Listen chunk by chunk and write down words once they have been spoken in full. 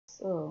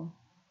So,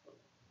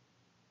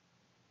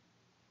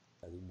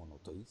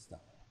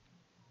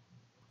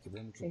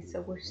 okay,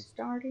 so we're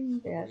starting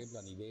this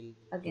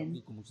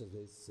again.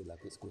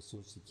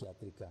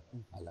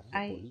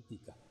 I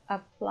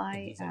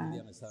apply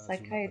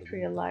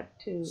psychiatry a lot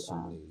to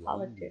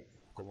politics.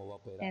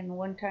 And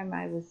one time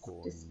I was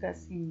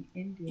discussing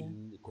India.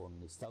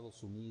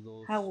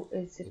 How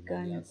is it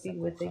going to be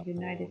with the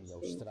United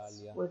States,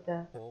 with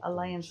the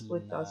alliance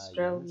with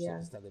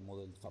Australia,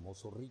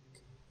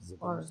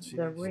 or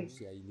the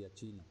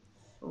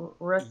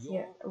RIC,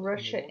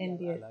 Russia,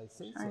 India,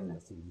 China?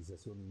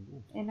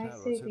 And I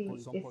say the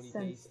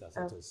essence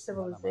of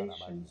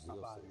civilization,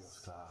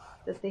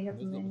 that they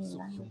have many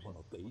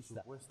languages.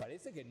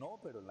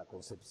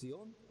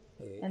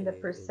 And the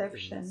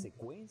perception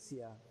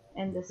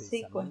and the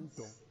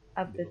sequence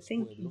of the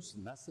thinking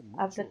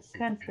of the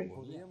country.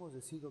 Podríamos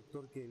decir,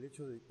 doctor, que el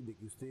hecho de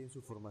que usted en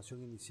su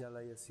formación inicial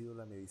haya sido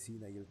la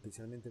medicina y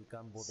especialmente el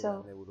campo de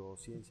la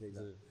neurociencia y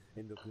la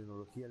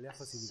endocrinología le ha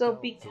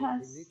facilitado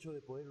el hecho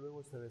de poder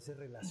luego establecer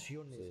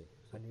relaciones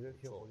a nivel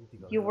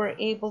geopolítico. You were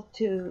able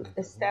to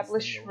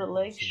establish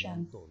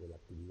relations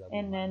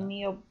in a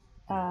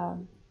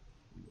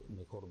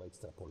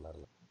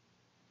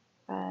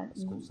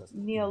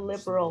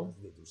neoliberal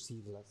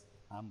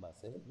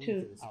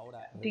to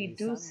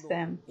deduce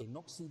them.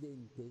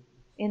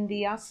 In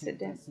the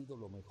Occident,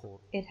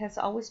 it has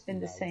always been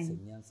the same.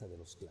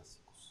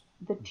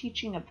 The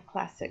teaching of the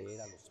classics,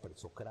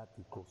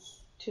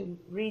 to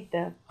read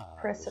the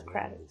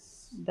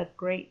pre-Socratics, the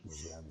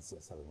greats.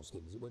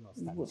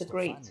 The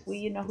greats, well,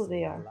 you know who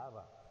they are.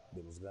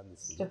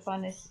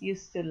 Stephanus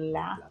used to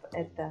laugh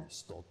at the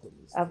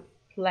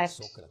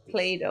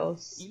Plato,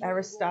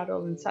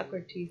 Aristotle, and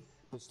Socrates.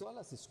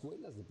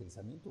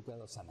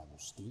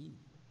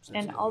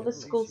 And all the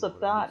schools of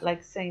thought,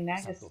 like St.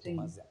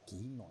 Augustine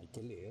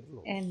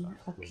and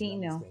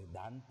Aquino,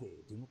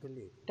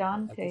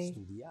 Dante,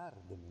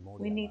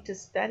 we need to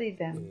study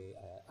them.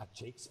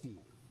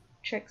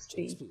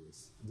 Shakespeare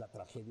is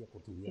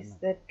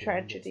the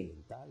tragedy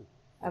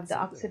of the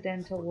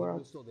Occidental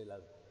world.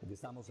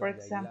 For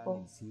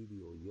example,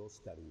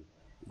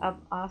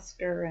 of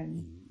Oscar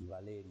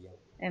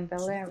and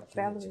Valerie.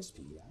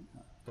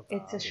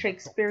 It's a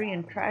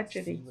Shakespearean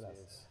tragedy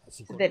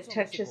that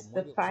touches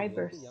the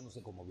fibers.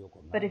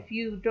 But if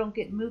you don't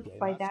get moved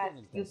by that,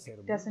 you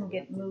doesn't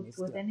get moved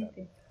with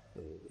anything,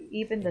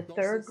 even the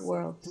third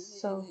world.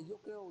 So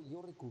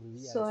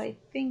I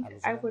think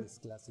I would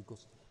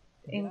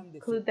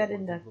include that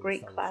in the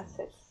great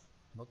classics.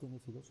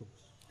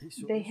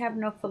 They have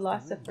no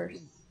philosophers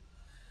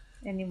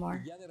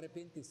anymore.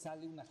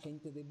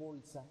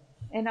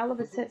 And all of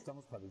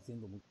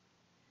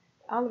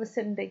a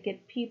sudden they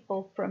get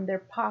people from their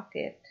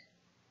pocket,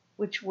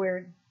 which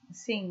we're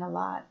seeing a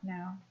lot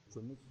now.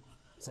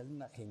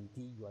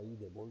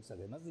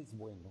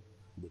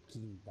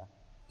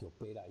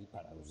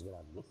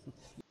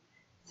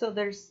 So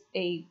there's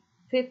a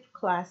fifth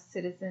class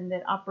citizen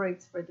that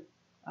operates for the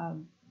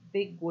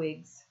big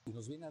wigs.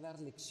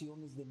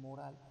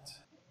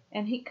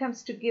 And he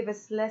comes to give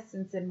us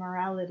lessons in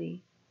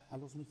morality.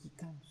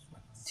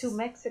 To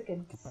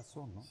Mexicans.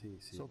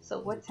 So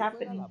what's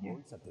happening here?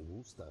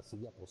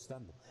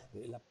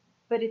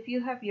 But if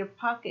you have your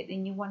pocket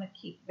and you want to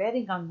keep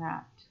betting on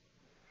that,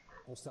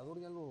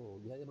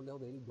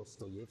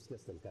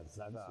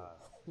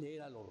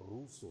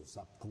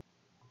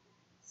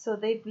 so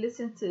they've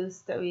listened to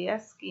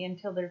Dostoevsky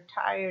until they're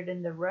tired,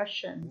 and the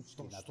Russians.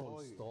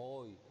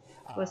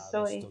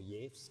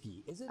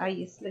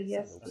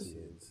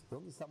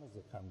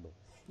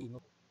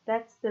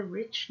 That's the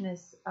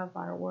richness of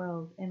our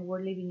world, and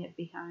we're leaving it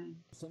behind.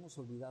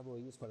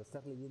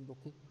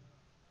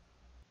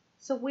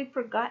 So we've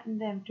forgotten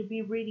them to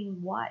be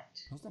reading what?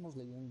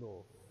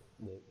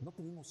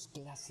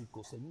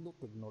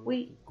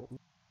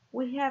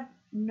 We have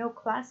no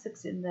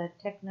classics in the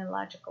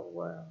technological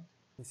world.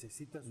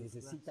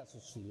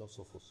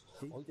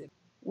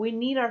 We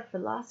need our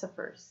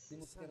philosophers.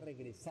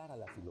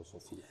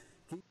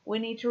 We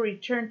need to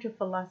return to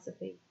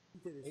philosophy.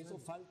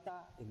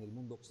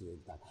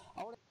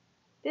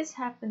 This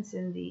happens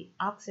in the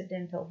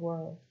Occidental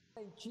world,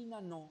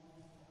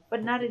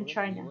 but not in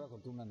China.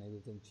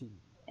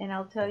 And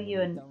I'll tell you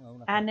an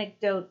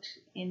anecdote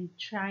in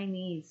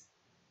Chinese,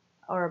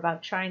 or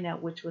about China,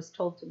 which was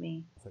told to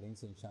me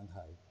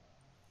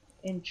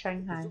in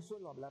Shanghai.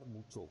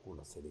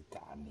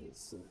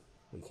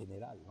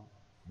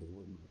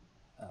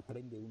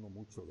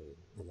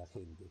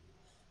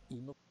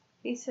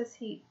 He says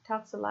he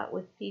talks a lot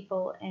with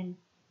people and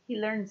he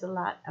learns a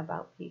lot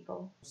about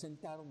people.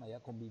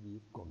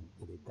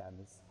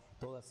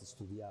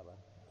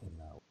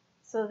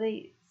 So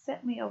they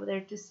sent me over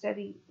there to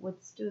study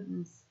with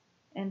students,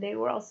 and they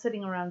were all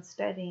sitting around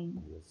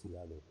studying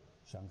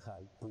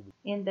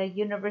in the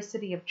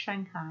University of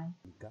Shanghai.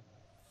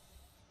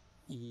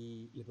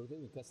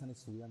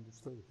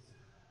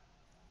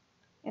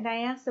 And I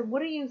asked them,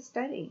 what are you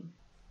studying?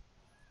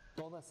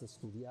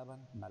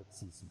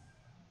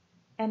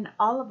 And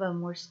all of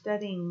them were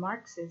studying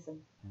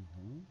Marxism.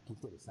 Qué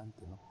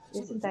interesante, ¿no?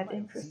 Isn't that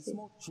interesting?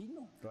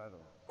 Chino. Claro.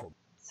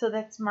 So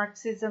that's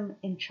Marxism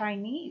in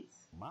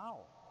Chinese.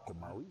 Mao, con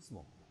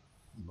maoísmo.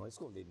 No es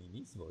con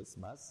leninismo, es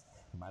más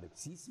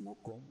marxismo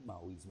con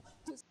maoísmo.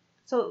 Entonces,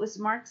 so it was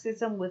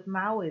Marxism with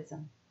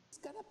Maoism.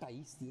 Cada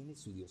país tiene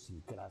su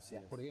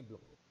idiosincrasia. Por ejemplo,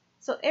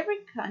 so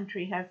every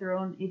country has their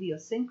own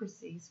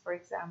idiosyncrasies, for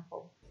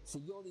example.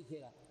 Si yo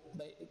dijera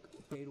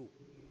Perú,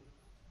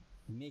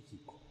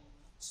 México,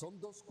 son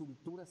dos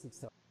culturas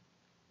extra.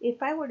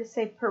 If I were to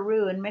say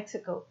Peru and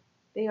Mexico,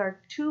 they are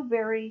two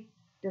very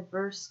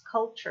diverse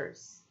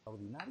cultures.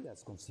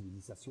 Extraordinarias con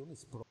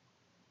civilizaciones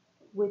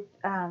with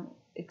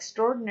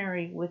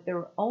extraordinary, with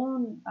their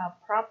own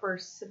proper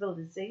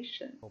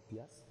civilization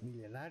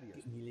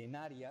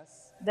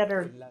milenarias that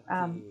are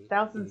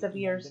thousands of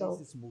years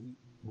old. Es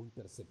muy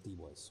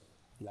perceptivo eso.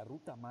 La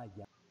ruta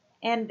maya.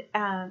 And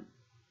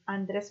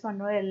Andres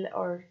Manuel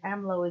or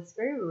AMLO is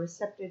very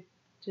receptive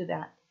to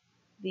that.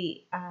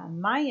 The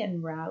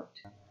Mayan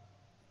route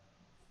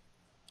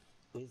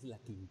es la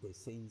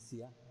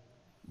quintesencia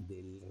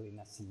del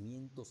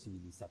renacimiento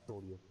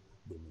civilizatorio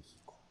de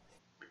México.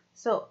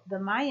 So the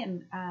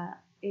Mayan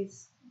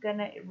is going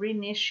to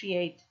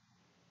reinitiate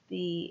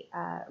the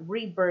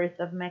rebirth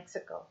of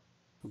Mexico.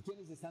 ¿Y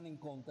quiénes están en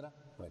contra?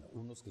 Bueno,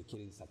 unos que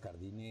quieren sacar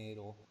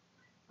dinero.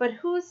 But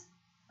who's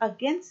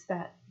against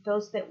that?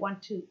 Those that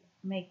want to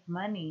make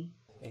money.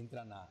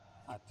 Entran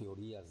a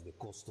teorías de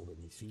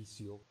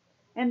costo-beneficio.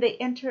 And they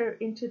enter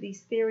into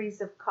these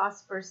theories of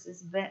cost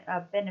versus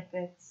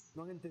benefits.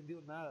 No han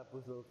entendido nada,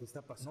 pues, lo que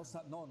está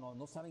pasando.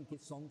 No saben qué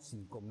son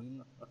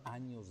 5,000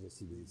 años de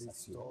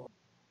civilización.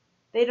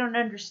 They don't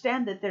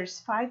understand that there's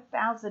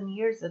 5,000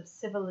 years of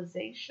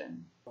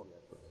civilization.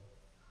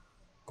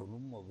 Con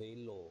un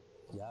modelo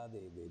ya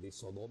de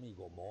Sodoma y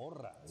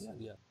Gomorra.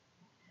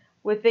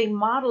 With a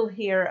model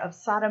here of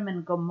Sodom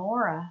and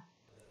Gomorrah.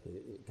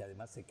 Que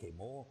además se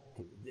quemó.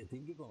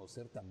 Tienen que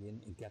conocer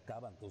también en qué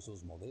acaban todos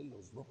esos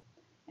modelos, ¿no?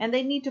 And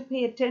they need to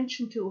pay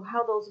attention to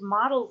how those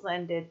models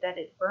ended, that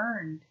it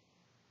burned.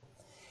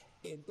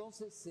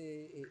 Entonces,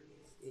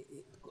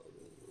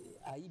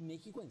 ahí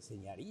México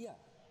enseñaría.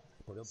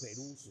 Por ejemplo,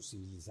 Perú, su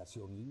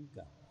civilización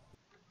inca.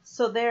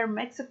 So there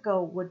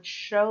Mexico would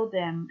show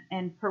them,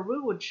 and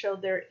Peru would show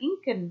their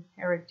Incan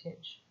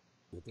heritage.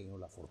 Yo he tenido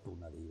la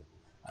fortuna de ir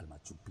al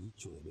Machu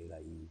Picchu, de ver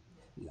ahí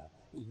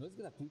y no es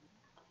gratuito.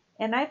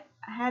 And I've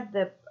had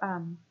the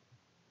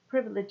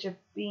privilege of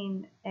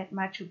being at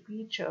Machu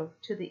Picchu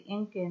to the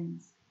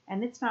Incans,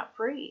 and it's not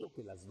free.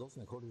 Que las dos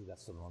mejores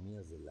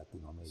gastronomías de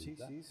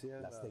Latinoamérica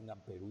las tengan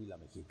Perú y la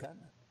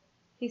mexicana.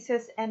 He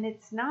says, and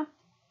it's not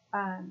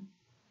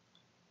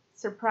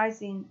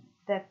surprising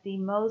that the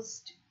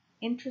most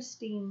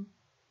interesting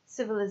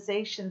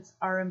civilizations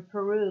are in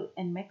Peru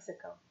and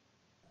Mexico.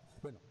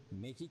 Bueno,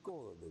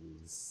 México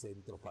del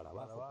centro para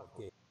abajo.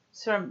 Porque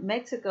so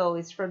Mexico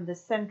is from the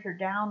center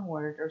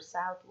downward or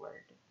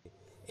southward.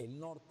 El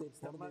norte,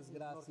 por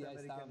desgracia,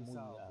 está muy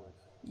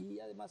y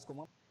además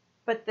como.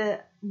 But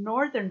the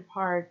northern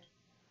part,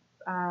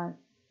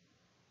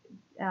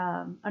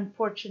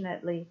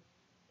 unfortunately,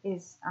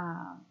 is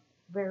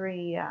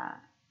very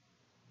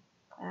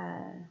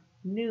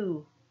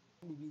new.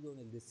 Vivido en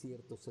el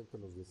desierto, cerca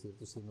de los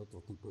desiertos, tienen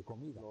otro tipo de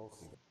comida.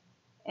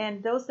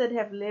 And those that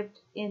have lived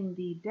in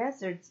the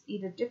deserts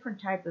eat a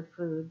different type of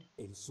food.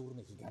 El sur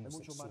mexicano es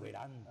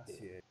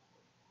exuberante.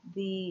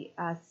 The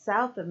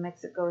south of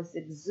Mexico is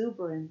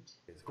exuberant.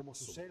 Es como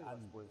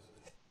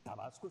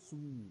Tabasco es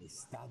un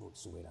estado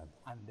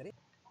exuberante.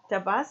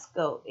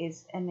 Tabasco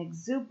is an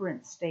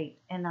exuberant state,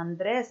 and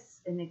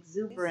Andres an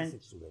exuberant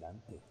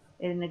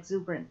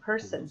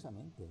person.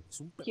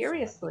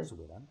 Curiously,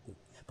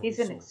 he's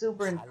an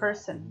exuberant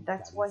person.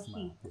 That's why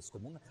he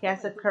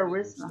has a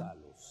charisma.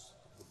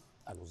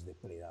 A los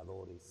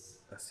depredadores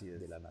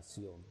de la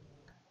nación.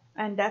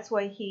 And that's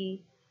why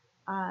he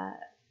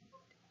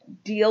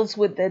deals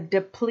with the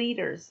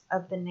depleters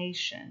of the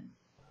nation.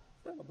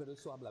 Bueno, pero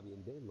eso habla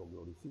bien de él, lo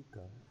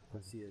glorifica.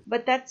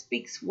 But that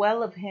speaks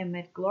well of him,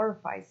 it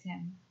glorifies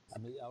him.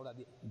 Ahora,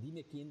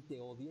 dime quién te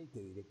odia y te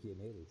diré quién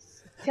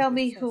eres. Tell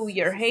me who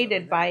you're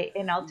hated by,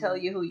 and I'll tell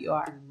you who you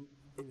are.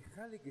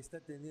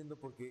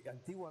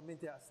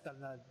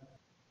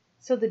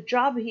 So the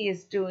job he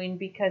is doing,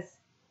 because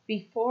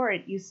before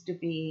it used to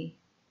be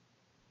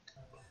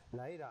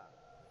la era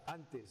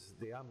antes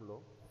de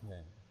AMLO,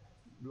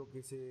 lo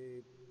que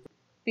se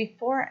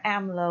before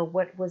AMLO,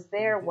 what was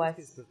there was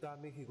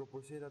México,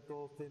 pues era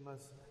todos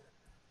temas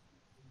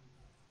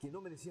que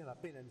no merecían la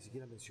pena ni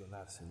siquiera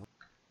mencionarse, ¿no?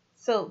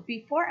 So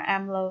before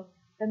AMLO,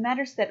 the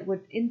matters that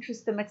would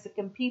interest the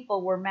Mexican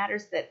people were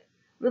matters that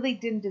really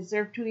didn't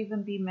deserve to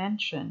even be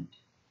mentioned.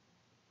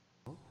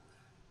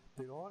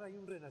 Pero ahora hay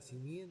un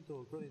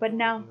renacimiento, doctor, but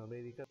now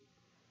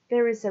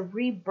there is a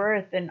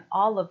rebirth in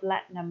all of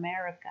Latin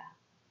America.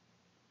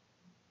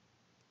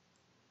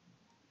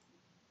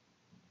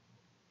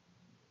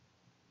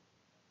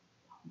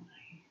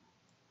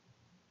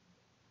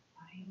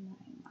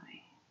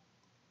 My.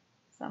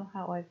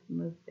 Somehow I've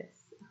moved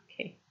this.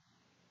 Okay.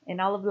 in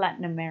all of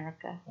Latin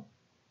America.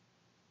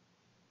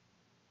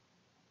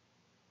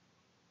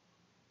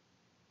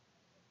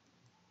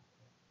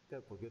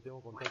 Porque yo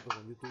tengo contacto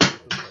con YouTube en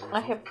otros países, I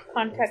have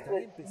contact están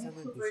with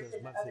empezando a YouTubers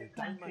in entusiasmarse other de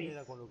tal countries.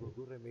 manera con lo que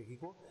ocurre en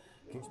México,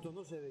 que esto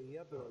no se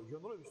veía, pero yo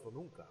no lo he visto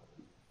nunca.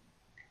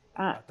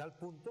 A tal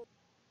punto.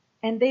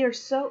 And they are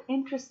so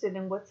interested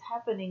in what's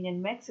happening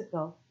in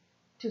Mexico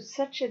to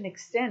such an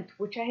extent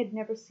which I had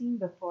never seen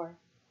before.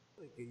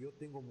 Que yo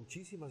tengo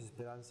muchísimas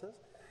esperanzas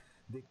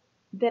de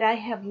that I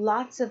have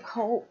lots of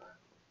hope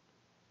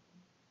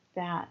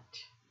that,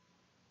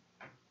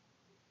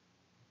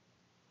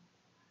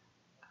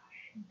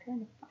 gosh, I'm trying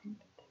to find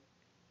it.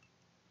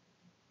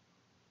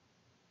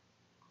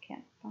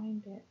 Can't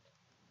find it.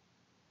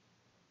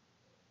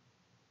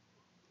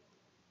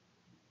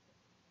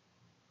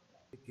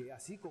 que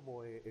así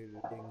como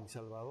en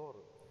Salvador,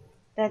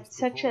 that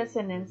such as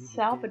in El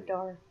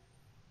Salvador,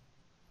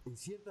 en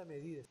cierta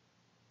medida,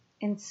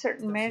 in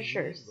certain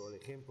measures, el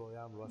ejemplo de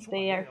AMLO,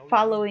 they are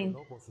following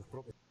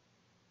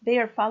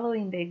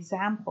the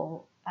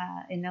example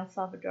in El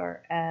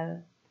Salvador.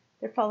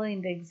 They're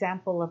following the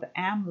example of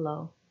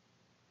AMLO.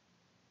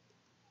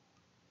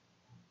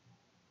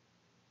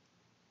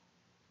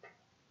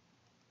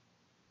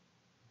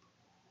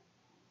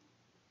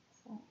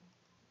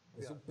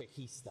 Es un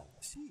pejista.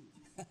 Sí.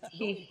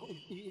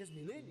 Y es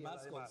millennial,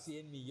 más con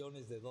 $100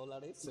 millones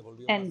se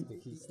volvió and, más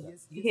pejista.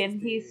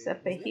 And he's a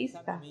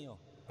pejista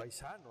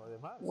paisano,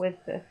 además, with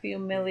a few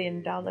 $1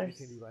 million.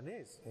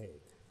 Libanés.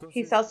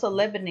 He's also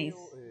Lebanese.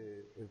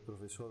 El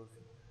profesor,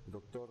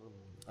 doctor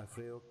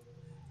Alfredo,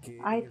 que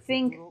I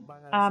think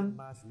van a ser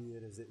más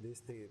líderes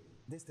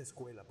de esta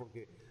escuela,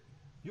 porque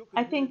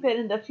I think that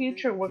in the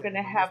future we're going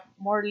to have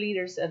more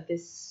leaders of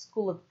this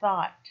school of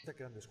thought.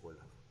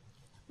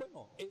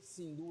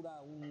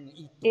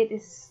 It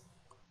is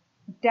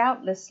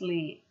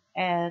doubtlessly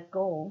a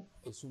goal,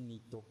 es un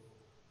hito,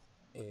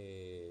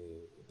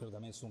 pero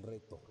también es un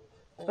reto.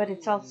 But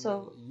it's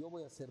also, yo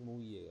voy a ser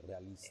muy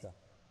realista.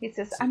 He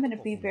says, I'm going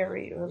to be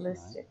very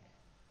realistic.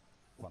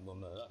 Cuando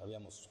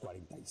habíamos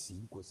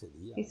 45 ese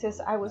día. He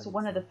says, I was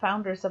one of the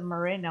founders of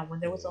Morena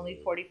when there was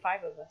only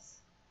 45 of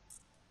us.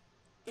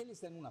 Él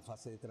está en una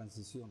fase de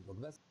transición.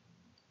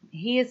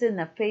 He is in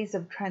a phase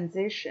of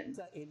transition.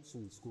 Él,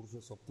 su discurso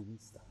es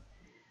optimista.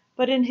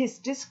 But in his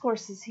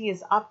discourses, he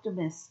is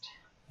optimist.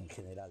 En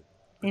general.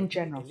 In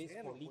general. Él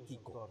es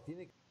político.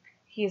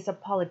 He is a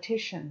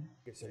politician.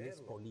 Él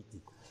es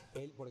político.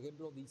 Él, por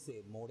ejemplo,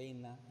 dice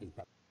Morena.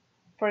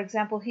 For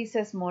example, he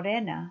says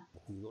Morena.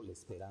 La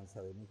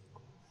esperanza de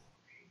México.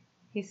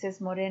 He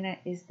says Morena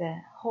is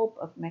the hope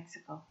of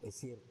Mexico. Es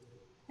cierto.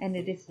 And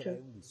it is true.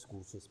 Un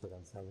discurso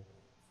esperanzador.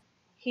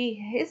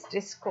 His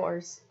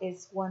discourse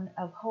is one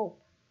of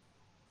hope.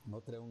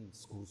 No trae un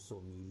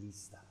discurso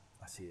nihilista.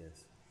 Así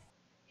es.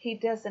 He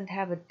doesn't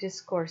have a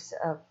discourse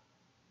of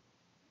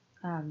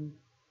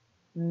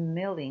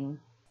milling.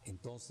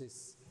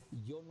 Entonces,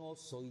 yo no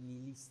soy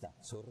nihilista,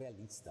 soy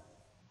realista.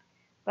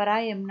 But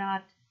I am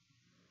not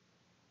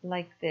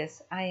like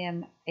this. I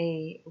am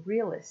a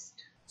realist.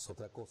 Es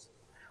otra cosa.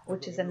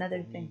 Which is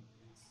another thing.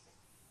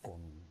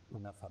 Con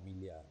una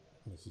familia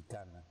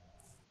mexicana.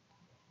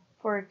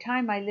 For a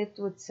time, I lived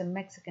with some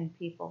Mexican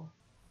people.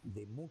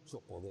 De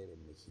mucho poder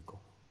en México.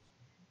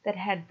 That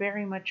had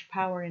very much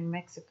power in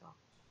Mexico.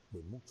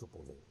 De mucho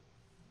poder.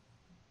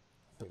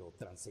 Pero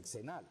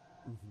transeccional.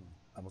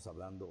 Estamos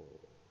hablando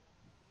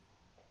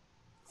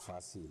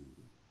fácil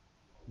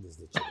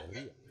desde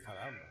Echeverría.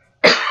 Caramba.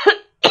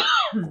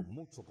 Con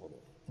mucho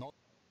poder. No.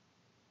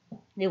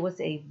 It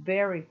was a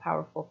very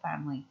powerful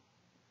family,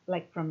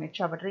 like from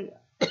Echeverría.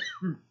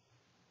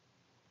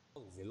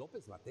 Desde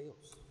López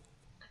Mateos.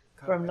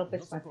 From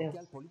López Mateos. No sé por qué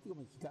al político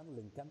mexicano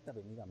le encanta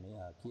venir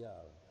aquí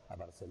a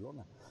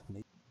Barcelona.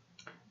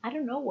 I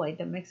don't know why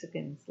the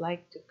Mexicans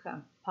like to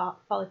come,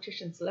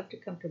 politicians love to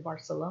come to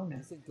Barcelona.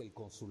 Dicen que el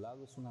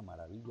consulado es una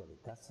maravilla de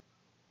casa.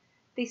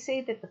 They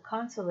say that the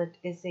consulate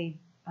is a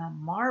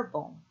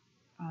marvel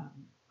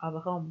of a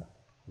home.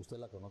 ¿Usted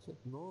la conoce?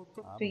 No.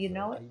 Do you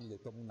know it? Ahí le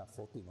tomo una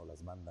foto y nos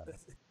las mandan.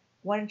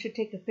 Why don't you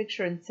take a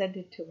picture and send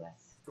it to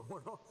us? ¿Cómo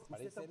no?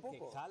 Parece que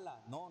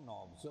jala. No,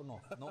 yo no.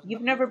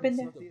 You've never been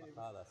there?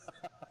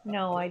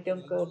 No, I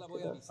don't go to la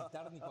voy a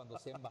visitar ni cuando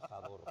sea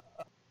embajador.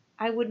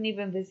 I wouldn't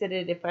even visit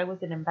it if I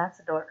was an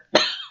ambassador.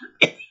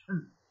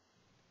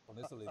 Con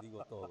eso le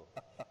digo todo.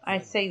 I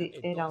say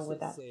it all with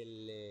that.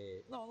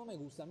 No me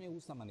gusta. A mí me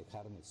gusta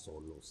manejarme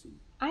solo, sí.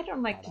 I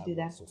don't like to do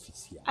that.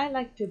 I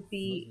like to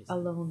be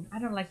alone. I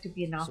don't like to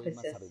be in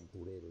offices.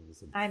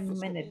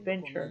 I'm an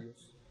adventurer.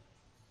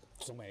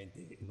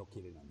 Solamente no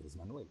quieren a Andrés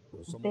Manuel,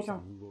 pero somos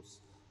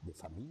amigos de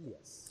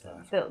familias.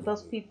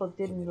 Those people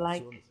didn't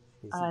like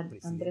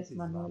Andrés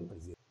Manuel.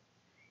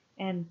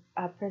 And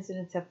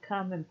presidents have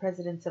come and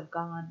presidents have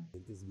gone.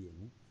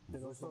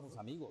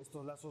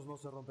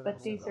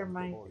 But these are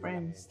my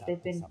friends.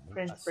 They've been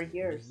friends for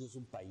years.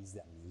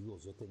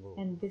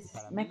 And this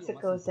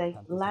Mexico is a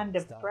land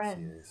of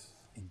friends.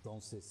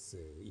 Entonces,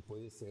 y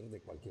puede ser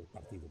de cualquier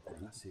partido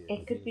político.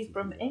 It could be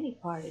from any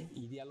party.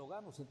 Y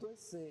dialogamos,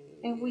 entonces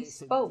And we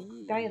spoke,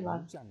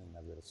 dialogue. mucha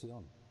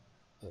animadversión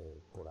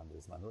por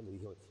Andrés Manuel. Le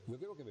dije, yo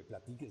quiero que me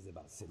platiques de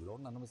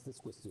Barcelona, no me estés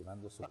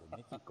cuestionando sobre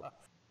México.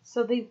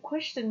 So they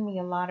questioned me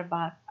a lot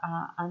about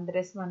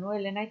Andrés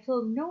Manuel, and I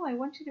told them, no, I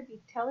want you to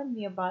be telling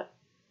me about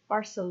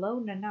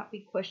Barcelona, not be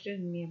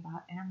questioning me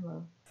about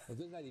AMLO.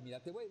 Entonces, Nadie,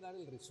 mira, te voy a dar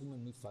el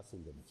resumen muy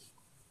fácil de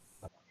México.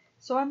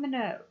 So I'm going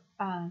to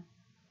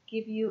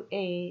give you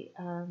a,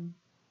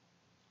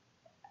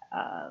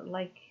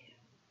 like,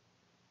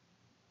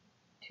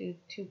 to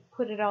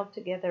put it all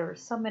together,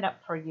 sum it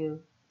up for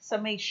you,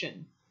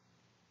 summation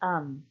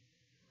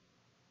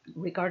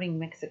regarding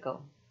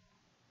Mexico.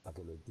 Para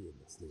que lo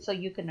entiendas. So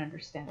you can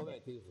understand it.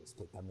 Obviamente ellos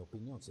respetan mi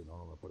opinión, si no,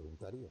 no me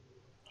preguntaría.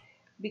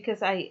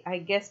 Because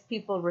I guess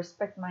people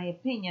respect my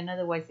opinion,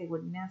 otherwise they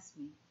wouldn't ask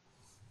me.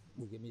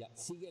 Dije, mira,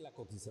 sigue la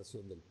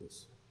cotización del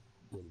peso.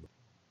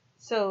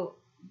 So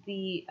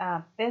the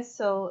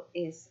peso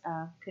is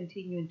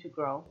continuing to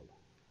grow.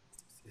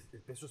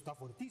 El peso está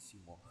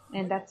fuertísimo.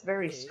 And that's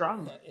very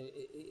strong.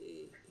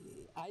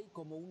 Hay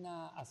como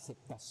una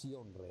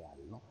aceptación real,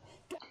 ¿no?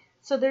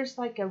 So there's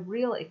like a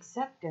real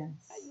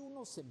acceptance. Hay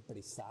unos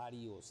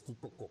empresarios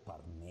tipo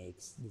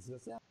Coparmex,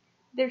 desgraciadamente.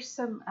 There's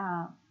some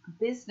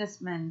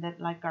businessmen that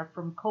like are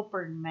from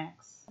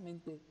Coparmex.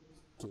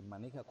 Quien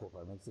maneja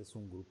Coparmex es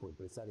un grupo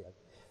empresarial.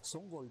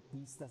 Son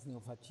golpistas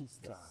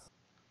neofascistas.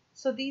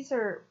 So these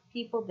are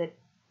people that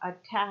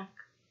attack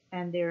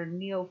and they're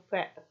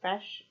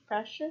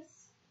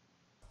neo-fascists.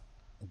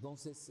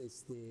 Entonces,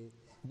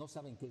 no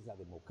saben qué es la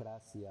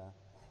democracia,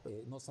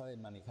 no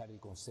saben manejar el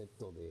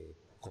concepto de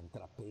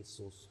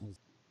contrapesos.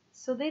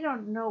 So they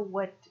don't know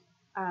what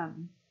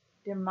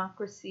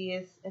democracy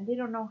is, and they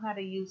don't know how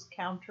to use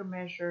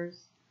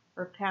countermeasures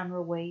or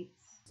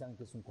counterweights. Saben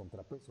qué es un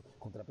contrapeso.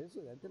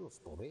 Contrapeso es de los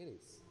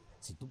poderes.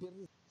 Si tú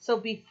pierdes... So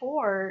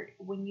before,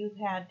 when you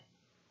had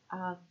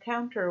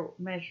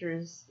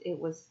countermeasures, it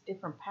was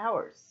different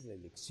powers. La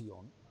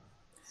elección.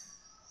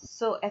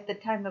 So at the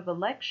time of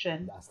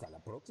election, hasta la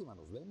próxima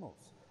nos vemos.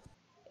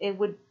 It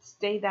would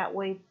stay that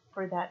way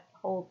for that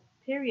whole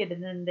period,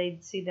 and then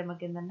they'd see them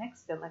again the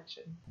next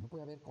election. No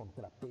puede haber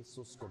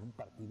contrapesos con un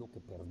partido que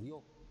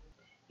perdió.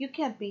 You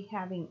can't be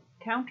having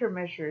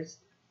countermeasures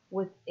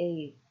with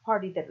a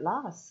party that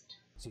lost.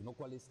 Sino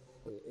cuál es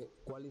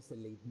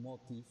el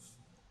leitmotiv,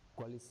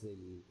 cuál es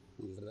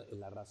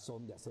la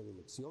razón de hacer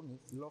elecciones.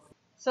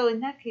 So in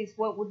that case,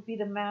 what would be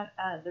the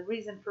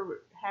reason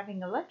for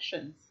having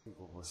elections?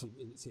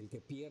 Si el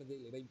que pierde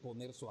le va a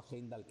imponer su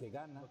agenda al que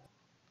gana.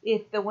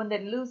 If the one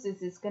that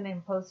loses is going to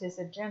impose his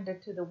agenda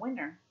to the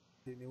winner.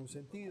 Tiene un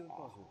sentido,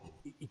 entonces.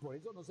 Y por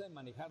eso no saben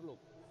manejarlo.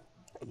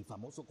 El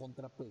famoso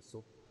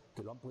contrapeso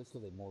que lo han puesto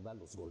de moda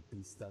los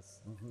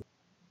golpistas.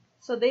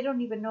 So they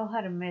don't even know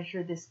how to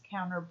measure this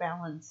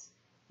counterbalance,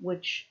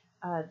 which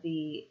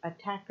the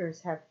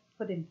attackers have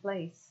put in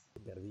place.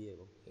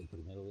 Perdieron el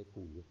 1 de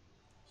julio.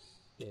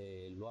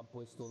 Lo han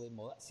puesto de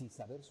moda sin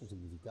saber su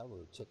significado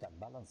de check and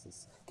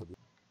balances.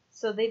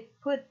 So they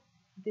put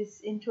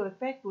this into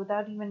effect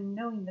without even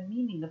knowing the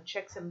meaning of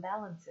checks and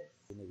balances.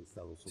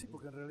 Sí,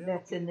 porque en realidad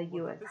That's in the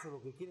U.S.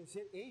 Lo que quieren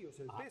ser ellos,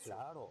 el peso.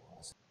 Claro.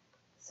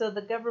 So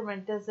the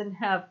government doesn't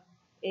have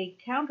a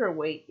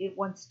counterweight; it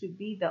wants to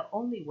be the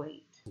only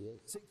weight.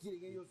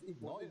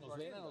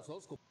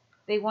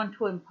 They want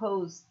to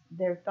impose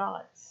their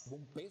thoughts.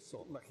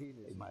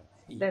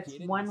 That's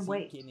one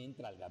weight.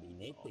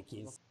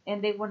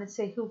 And they want to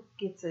say who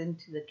gets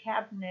into the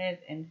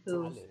cabinet and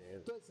who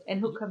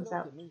comes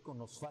out.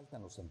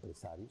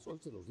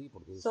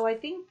 So I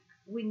think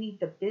we need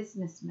the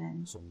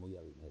businessmen.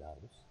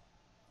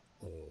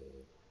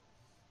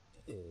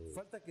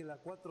 Falta que la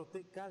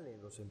 4T cale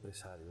en los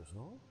empresarios,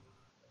 ¿no?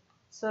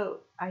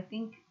 So I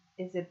think,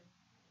 is it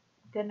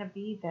going to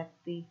be that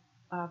the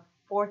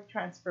fourth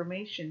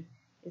transformation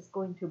is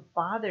going to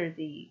bother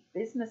the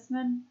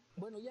businessmen?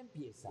 Bueno, ya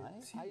empieza,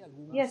 ¿eh? Hay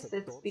algunos yes,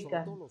 it's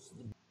begun.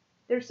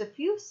 There's a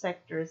few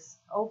sectors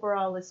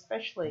overall,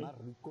 especially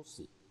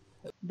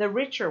the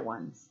richer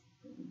ones.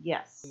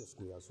 Yes.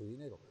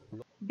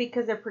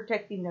 Because they're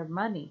protecting their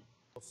money.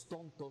 Los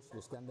tontos,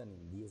 los que andan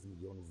en $10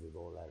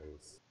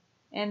 millones.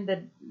 And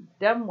the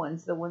dumb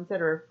ones, the ones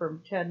that are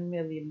from 10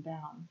 million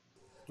down.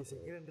 Que se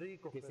creen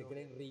ricos,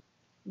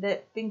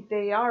 that think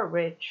they are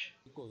rich.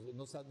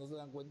 No se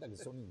dan cuenta que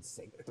son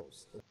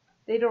insectos.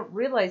 They don't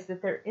realize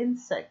that they're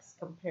insects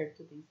compared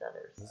to these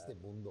others. Este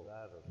mundo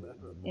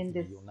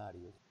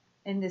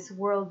in this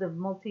world of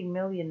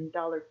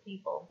multi-million-dollar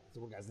people.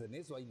 Porque hasta en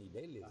eso hay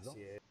niveles, ¿no?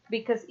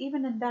 Because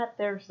even in that,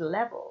 there's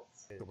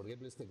levels. Por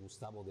ejemplo,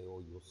 Gustavo de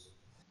Hoyos.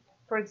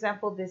 For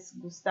example, this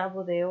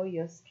Gustavo de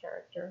Hoyos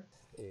character.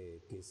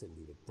 Que es el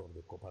director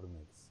de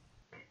Coparmex.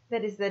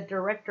 That is the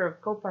director of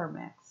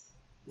Coparmex.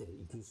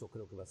 Incluso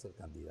creo que va a ser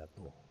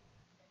candidato.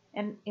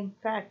 And in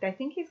fact, I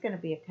think he's going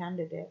to be a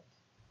candidate.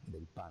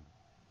 Del PAN.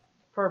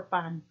 For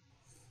PAN.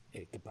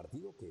 Que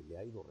partido que le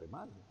ha ido re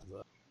mal.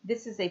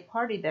 This is a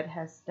party that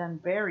has done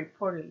very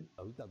poorly.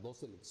 Ahorita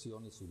 2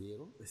 elecciones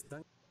hubieron.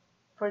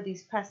 for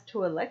these past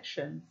two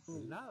elections,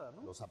 Nada,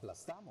 ¿no? Los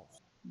aplastamos.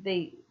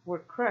 they were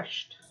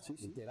crushed. Sí,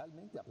 sí.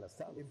 Literalmente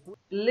aplastados.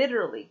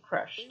 Literally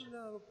crushed.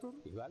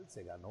 Igual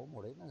se ganó,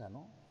 Morena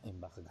ganó en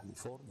Baja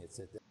California,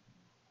 etc.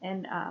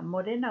 And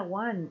Morena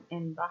won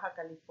in Baja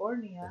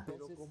California.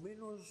 Pero con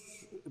menos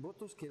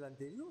votos que el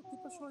anterior. ¿Qué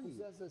pasó ahí?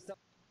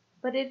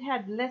 But it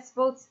had less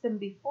votes than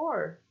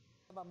before.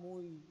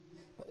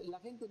 La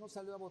gente no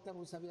salió a votar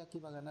porque sabía que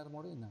iba a ganar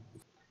Morena.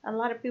 A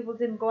lot of people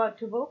didn't go out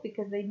to vote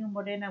because they knew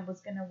Morena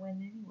was going to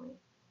win anyway.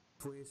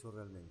 Fue eso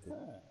realmente.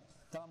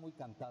 Estaba muy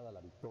cantada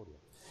la victoria.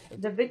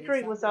 The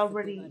victory was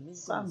already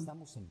sung.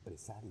 Necesitamos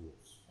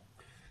empresarios.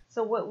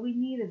 So what we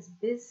need is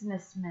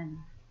businessmen.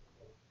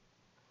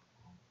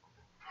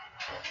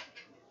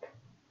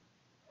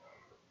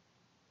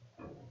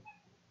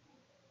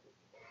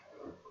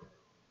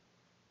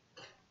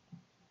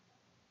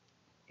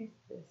 Is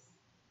this?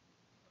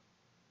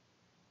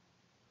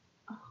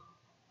 Oh,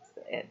 it's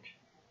the edge.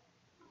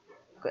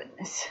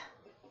 Goodness.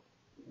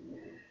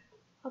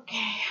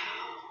 Okay.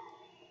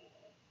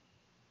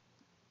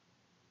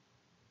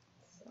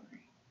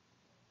 Sorry.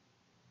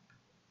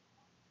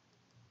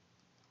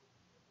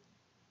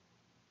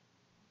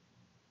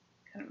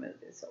 Gonna move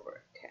this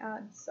over a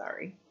tad.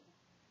 Sorry.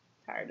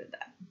 Tired of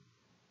that.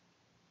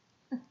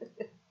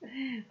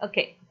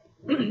 Okay.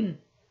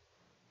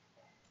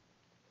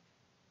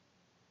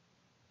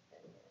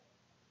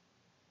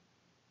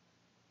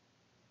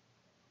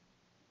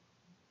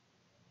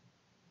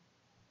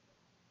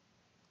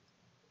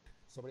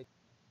 Sobre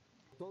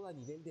todo a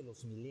nivel de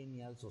los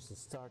millennials, los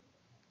start.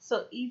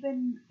 So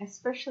even,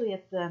 especially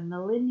at the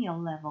millennial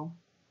level,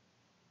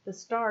 the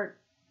startups,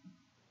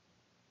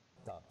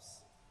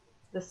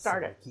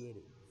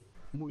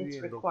 Muy it's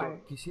bien, required.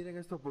 doctor. Quisiera en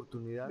esta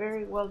oportunidad,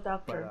 Very well,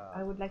 doctor. para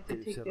I would like to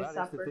take cerrar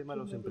this este tema a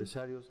los opportunity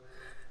empresarios,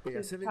 to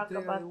hacer talk entrega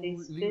de about un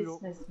these libro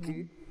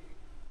businessmen. que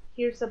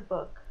Here's a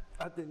book,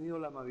 ha tenido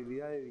la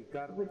amabilidad de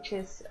dedicar which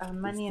is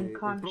Money and el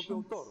propio Conscience.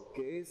 autor,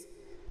 que es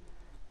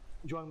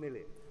Joan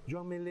Melé.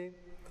 Joan Melé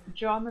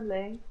John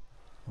Millay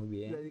Muy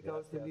bien. le ha dedicado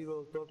este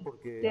libro, doctor,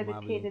 porque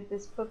dedicated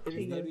this book to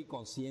Dinero you. y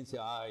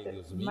conciencia, ay,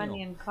 Dios mío.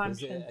 Money and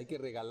Conscience. Hay que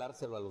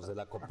regalárselo a los de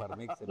la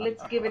Coparmex.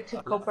 Let's give it to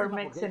Lástima,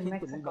 Coparmex porque hay in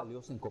gente muy Mexico.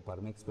 valiosa en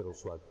Coparmex, pero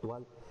su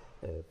actual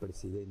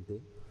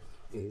presidente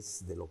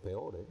es de lo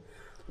peor.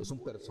 Es un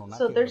personaje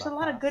So there's a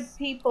lot of good rapaz,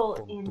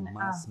 people in.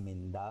 contumaz,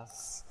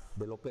 mendaz,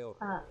 de lo peor.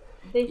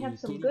 They have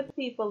some good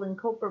people in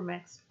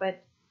Coparmex,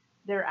 but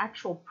their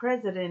actual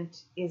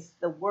president is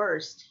the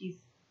worst. He's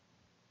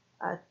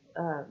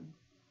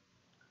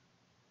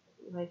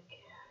like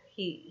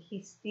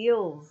he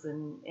steals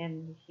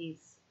and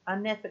he's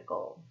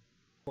unethical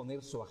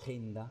Poner su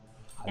agenda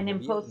al and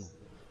gobierno.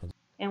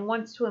 and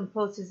wants to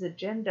impose his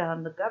agenda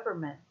on the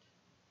government.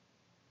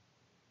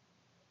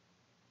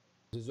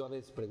 Entonces yo a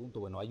veces pregunto,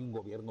 bueno, ¿hay un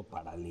gobierno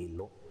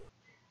paralelo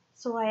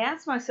So I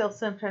ask myself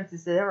sometimes,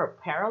 is there a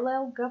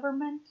parallel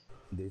government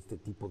de este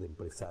tipo de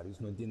empresarios?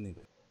 ¿No entienden?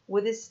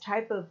 with this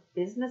type of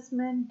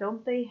businessmen?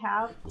 Don't they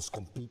have? Pues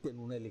compite en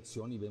una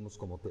elección y vemos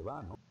cómo te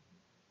va, ¿no?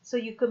 So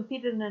you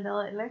compete in an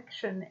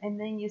election and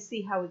then you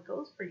see how it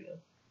goes for you.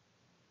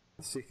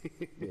 sí,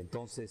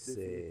 Entonces,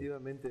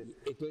 definitivamente.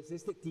 entonces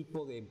este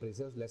tipo de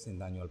empresarios le hacen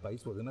daño al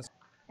país, porque además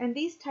And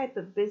these type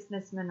of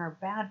businessmen are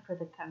bad for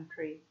the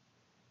country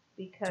son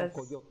because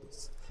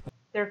coyotes.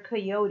 they're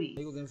coyotes.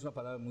 Digo que es una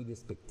palabra muy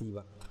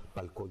despectiva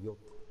para el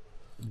coyote.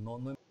 No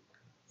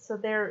So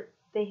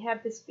they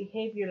have this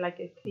behavior like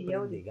a de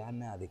coyote.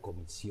 gana de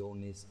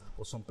comisiones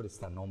o son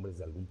prestanombres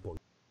de algún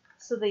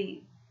So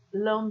they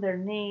loan their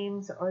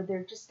names or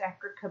they're just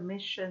after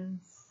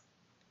commissions.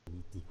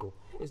 político.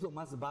 Es lo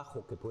más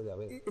bajo que puede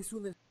haber. Es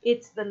una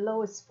It's the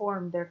lowest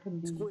form there can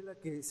be. escuela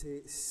que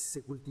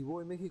se cultivó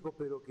en México,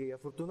 pero que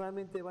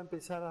afortunadamente va a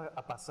empezar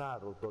a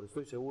pasar, doctor,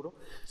 estoy seguro.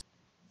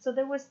 So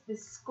there was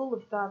this school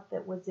of thought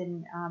that was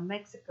in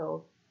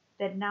Mexico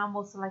that now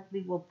most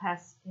likely will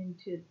pass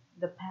into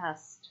the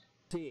past.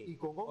 Sí, Y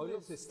con hoy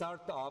hombres- los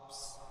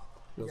startups,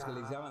 los que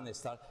les llaman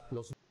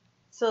los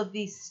So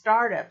these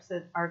startups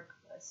that are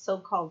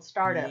so-called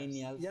startups,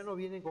 millennials, Ya no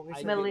vienen con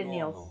ese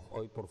Millennials. no.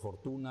 Hoy por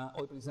fortuna,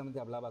 hoy precisamente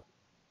hablaba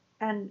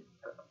and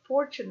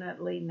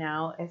fortunately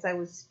now, as I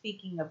was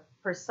speaking of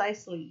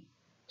precisely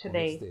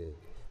today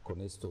con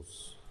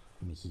estos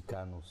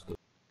mexicanos que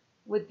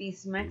with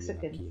these viven aquí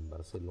Mexicans en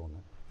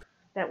Barcelona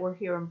that were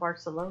here in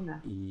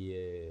Barcelona, y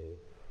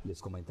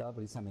les comentaba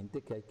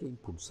precisamente que hay que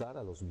impulsar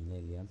a los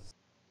millennials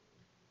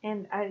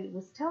and I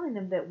was telling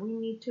them that we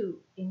need to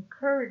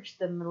encourage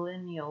the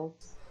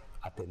millennials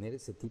a tener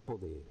ese tipo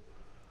de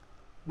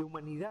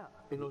humanidad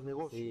en los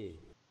negocios. sí,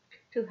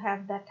 to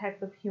have that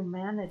type of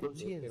humanity,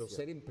 Conciencia. pero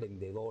ser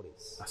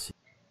emprendedores. Así.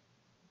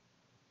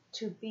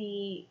 to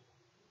be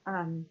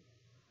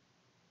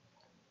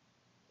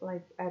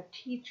like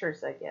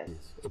teachers, I guess,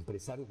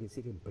 Empresario quiere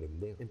decir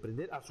emprender,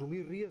 Emprender,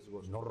 asumir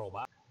riesgos. no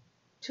robar.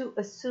 to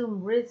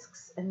assume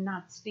risks and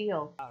not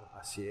steal,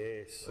 Así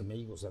es. En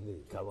México se han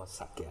dedicado a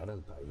saquear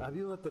al país. Ha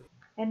habido una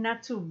and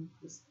not to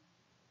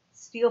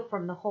steal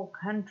from the whole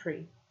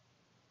country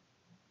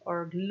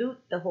or loot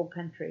the whole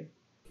country.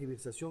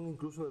 tergiversación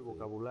incluso del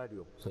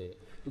vocabulario. Sí.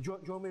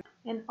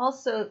 And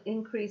also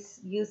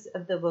increase use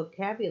of the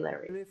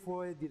vocabulary. Él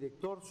fue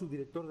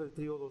subdirector del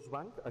trío Dos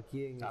Bank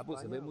aquí en España.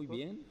 Pues se ve muy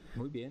bien,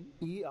 muy bien.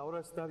 Y ahora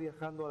está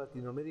viajando a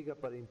Latinoamérica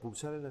para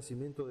impulsar el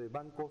nacimiento de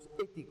bancos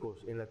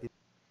éticos en Latinoamérica.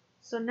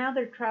 So now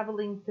they're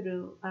traveling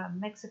through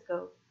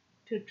Mexico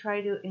to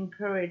try to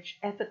encourage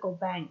ethical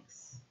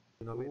banks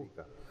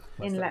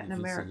in Latin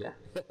America.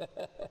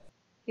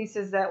 He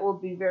says that will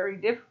be very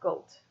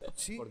difficult.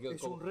 Sí,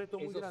 es un reto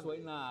muy grande.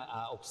 Suena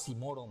a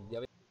oxímoron.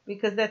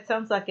 Because that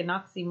sounds like an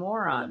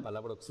oxymoron. La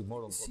palabra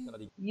oxímoron.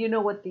 You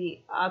know what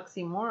the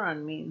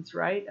oxymoron means,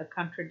 right? A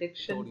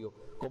contradiction.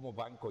 Como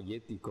banco y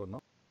ético,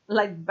 ¿no?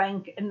 Like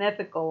bank and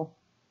ethical.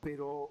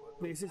 Pero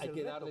ese es Hay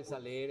que darles a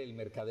leer El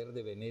Mercader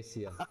de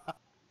Venecia.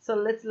 So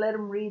let's let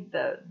them read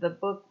the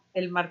book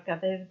El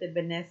Mercader de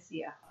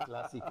Venecia.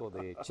 Clásico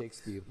de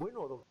Shakespeare.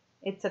 Bueno,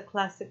 it's a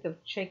classic of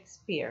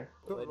Shakespeare.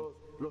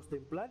 Los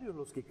templarios,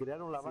 los que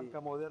crearon la banca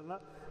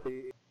moderna,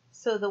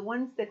 so the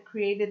ones that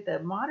created the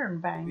modern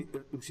bank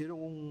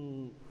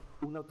hicieron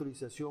una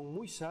utilización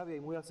muy sabia y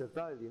muy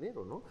acertada del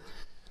dinero, ¿no?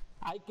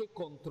 Hay que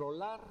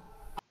controlar.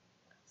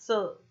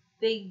 So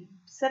they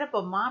set up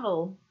a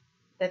model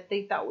that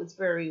they thought was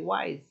very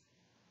wise,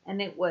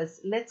 and it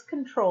was let's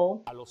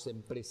control a los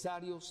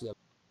empresarios y a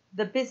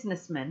the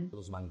businessmen,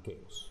 los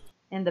banqueros,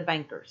 and the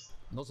bankers.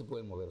 No se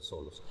pueden mover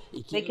solos.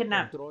 ¿Y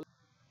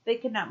they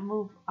cannot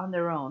move on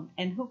their own.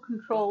 And who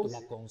controls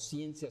la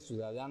conciencia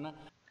ciudadana?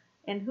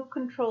 And who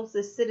controls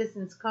the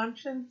citizen's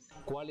conscience?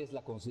 ¿Cuál es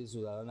la conciencia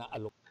ciudadana?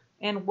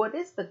 And what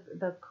is the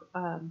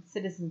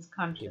citizen's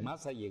conscience? Que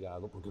más ha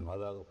llegado, porque no ha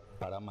dado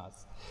para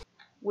más.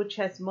 Which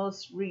has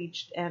most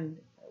reached, and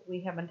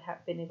we haven't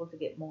been able to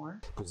get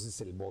more. Pues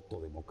es el voto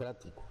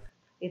democrático.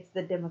 It's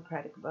the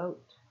democratic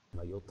vote.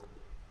 No hay otro.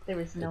 There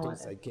is no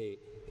Entonces other. Hay que,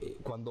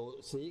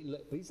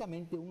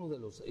 precisamente uno de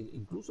los,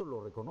 incluso lo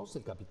reconoce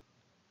el capital.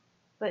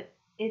 But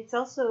it's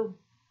also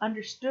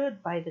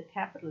understood by the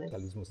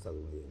capitalists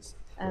estadounidense.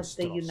 Of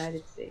the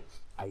United States.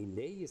 Hay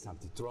leyes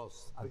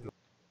antitrust.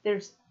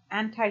 There's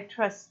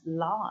antitrust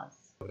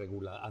laws.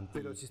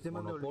 Pero el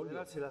sistema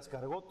neoliberal se las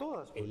cargó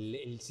todas. Pues.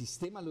 El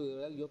sistema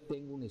neoliberal, yo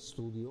tengo un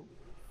estudio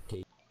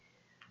que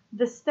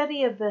The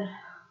study of the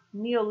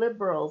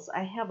neoliberals,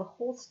 I have a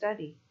whole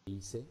study.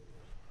 Dice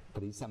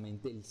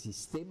precisamente el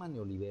sistema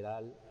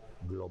neoliberal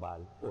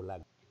global o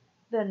la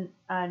The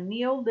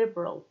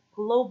neoliberal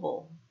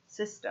global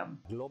system.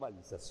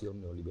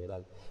 Globalización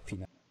neoliberal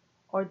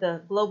or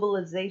the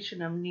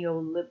globalization of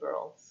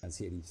neoliberals.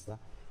 Financierista,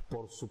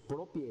 por su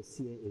propia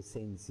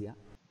esencia,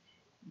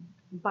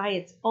 by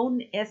its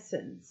own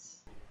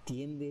essence,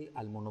 tiende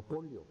al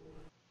monopolio.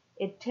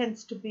 It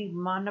tends to be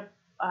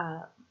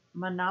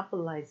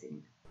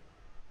monopolizing.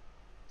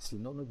 Si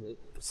no,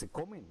 se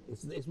comen.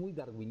 Es muy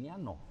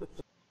darwiniano.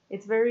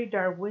 It's very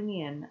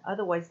Darwinian.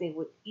 Otherwise, they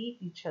would eat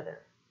each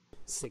other.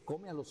 Se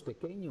come a los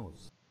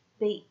pequeños.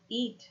 They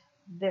eat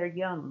their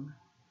young.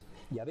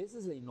 Y a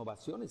veces la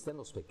innovación está en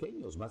los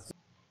pequeños, más.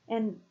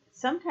 And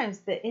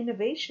sometimes the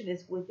innovation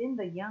is within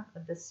the young,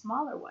 the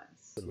smaller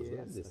ones. Los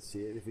grandes.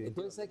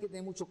 Entonces hay que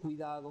tener mucho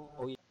cuidado.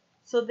 Hoy,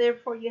 so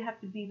therefore you have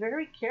to be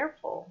very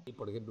careful.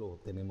 Por ejemplo,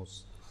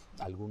 tenemos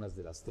algunas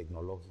de las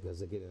tecnológicas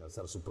que quieren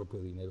hacer su propio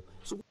dinero.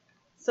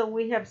 So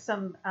we have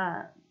some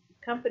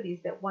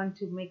companies that want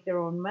to make their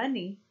own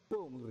money.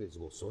 Muy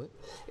riesgoso,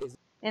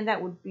 And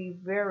that would be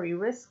very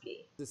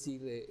risky. Es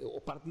decir, o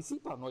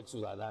participa o no el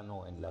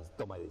ciudadano en la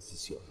toma de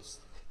decisiones.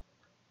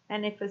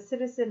 And if a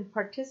citizen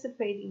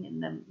participating in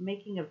the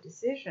making of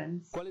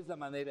decisions. ¿Cuál es la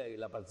manera de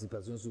la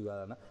participación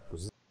ciudadana?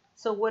 Pues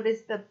so what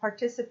is the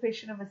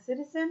participation of a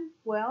citizen?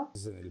 Well,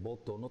 es en el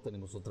voto, no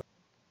tenemos otra.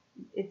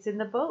 It's in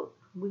the vote.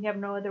 We have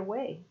no other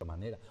way.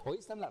 Manera. Hoy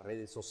están las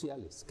redes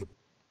sociales que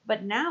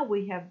But now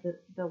we have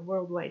the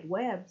World Wide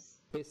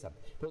Webs. Pesan,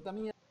 pero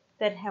también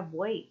that have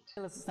weight.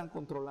 Las están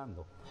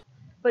controlando.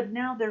 But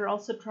now they're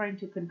also trying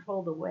to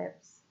control the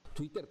webs.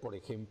 Twitter, por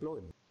ejemplo,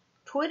 en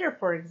Twitter,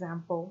 for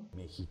example,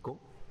 México,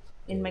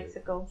 in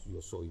Mexico,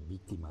 yo soy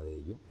víctima de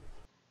ello.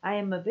 I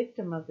am a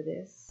victim of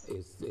this.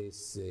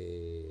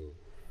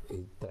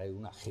 Trae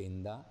una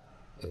agenda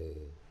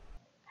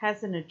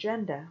has an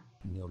agenda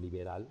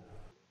neoliberal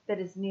that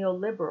is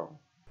neoliberal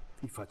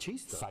y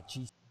fascista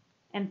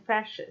and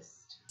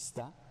fascist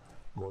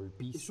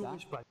golpista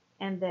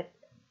and that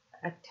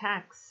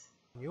attacks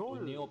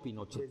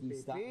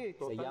neopinochetista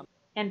se llama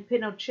and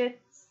Pinochet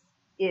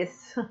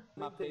is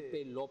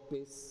Pepe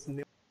López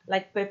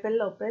like Pepe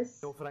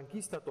López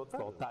neofranquista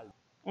total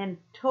and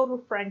total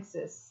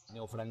Franquist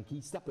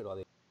neofranquista pero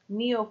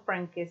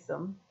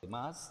neo-Franquism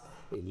además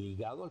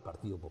ligado al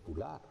Partido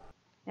Popular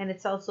and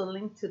it's also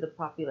linked to the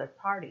Popular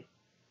Party.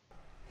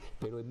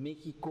 Pero en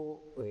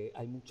México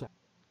hay mucha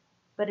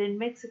But in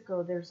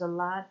Mexico there's a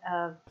lot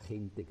of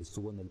gente que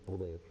estuvo en el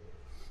poder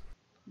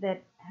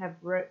that have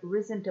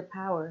risen to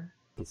power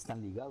que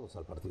están ligados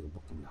al Partido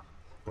Popular.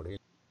 Por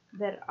ejemplo,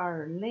 that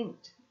are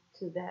linked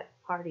to that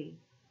party.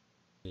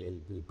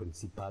 El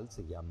principal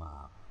se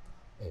llama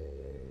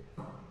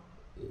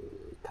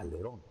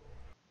Calderón.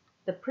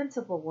 The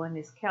principal one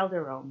is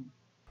Calderón.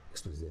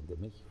 expresidente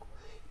de México.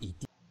 Y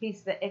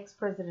He's the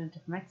ex-president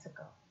of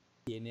Mexico.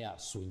 Tiene a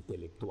su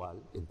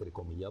intelectual, entre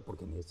comillas,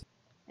 porque no es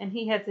And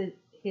he has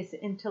his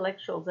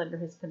intellectuals under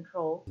his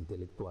control.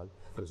 intelectual,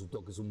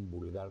 resultó que es un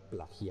vulgar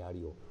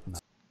plagiario.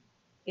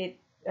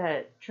 It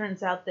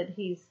turns out that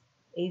he's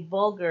a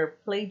vulgar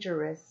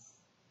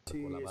plagiarist.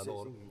 Sí,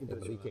 Colaborador,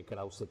 Enrique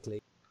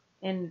Krause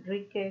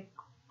Enrique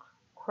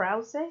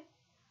Krause?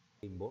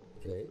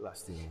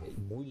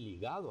 Muy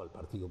ligado al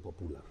Partido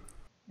Popular.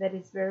 That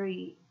is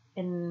very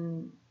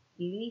in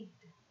league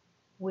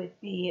with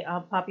the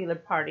Popular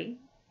Party.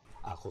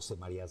 A José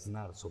María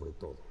Aznar, sobre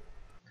todo.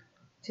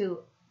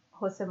 To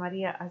José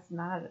María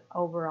Aznar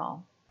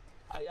overall.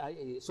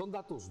 Son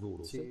datos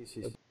duros. Sí,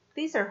 sí.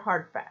 These are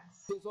hard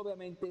facts. Pues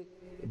obviamente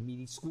mi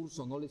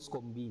discurso no les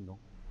convino.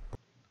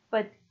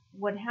 But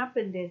what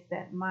happened is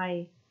that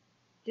my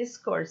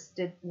discourse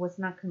was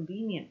not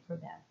convenient for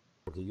them.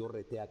 Porque yo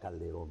reté a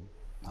Calderón.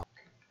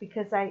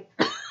 Because I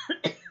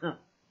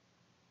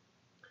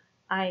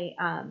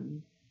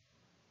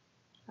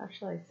how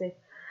shall I say?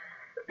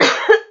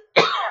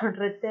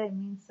 Rete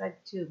means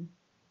like to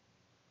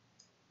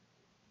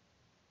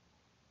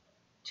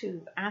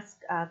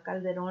ask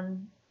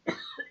Calderón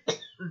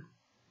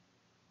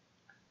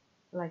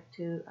like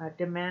to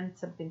demand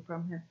something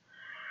from him.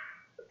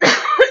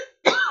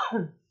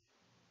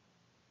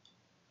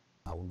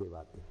 A un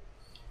debate.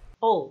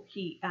 Oh,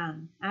 he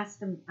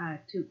asked him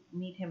to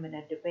meet him in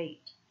a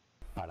debate.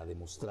 Para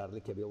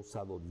demostrarle que había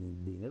usado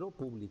dinero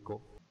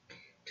público.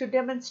 To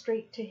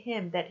demonstrate to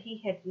him that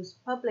he had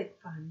used public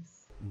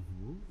funds.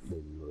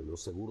 De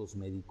los seguros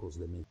médicos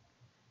de México.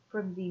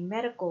 From the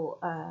medical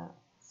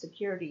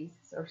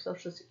securities or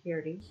social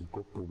security.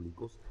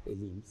 Públicos, el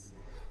IMSS.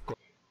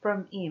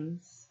 From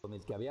IMSS. Con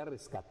el que había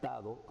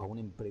rescatado a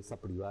una empresa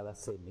privada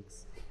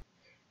Cemex.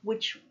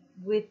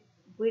 With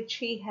which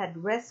he had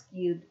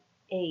rescued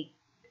a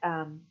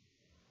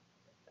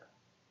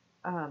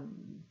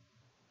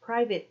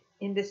private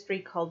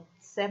industry called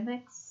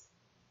Cemex,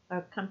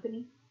 a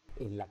company.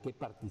 En la que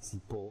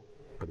participó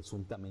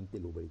presuntamente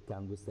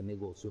lubricando este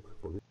negocio.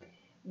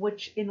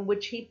 In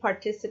which he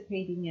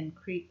participated in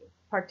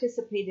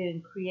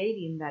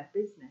creating that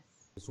business.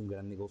 Es un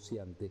gran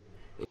negociante.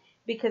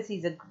 Because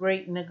he's a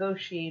great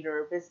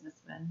negotiator,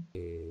 businessman.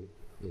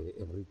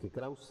 Enrique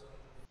Krause.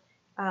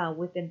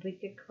 With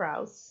Enrique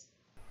Krause.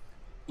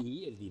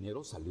 Y el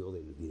dinero salió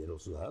del dinero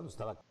ciudadano.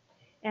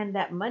 And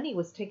that money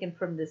was taken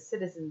from the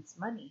citizens'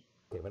 money.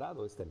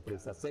 Quebrado esta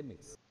empresa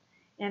Cemex.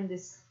 And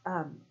this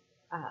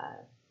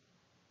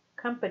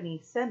company,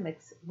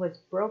 Cemex, was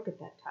broke at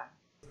that time.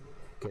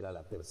 Que era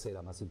la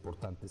tercera más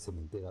importante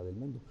cementera del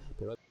mundo.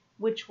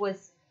 Which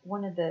was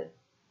one of the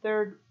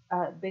third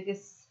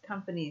biggest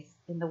companies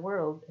in the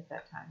world at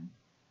that time.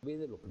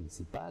 De lo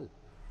principal,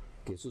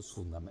 que eso es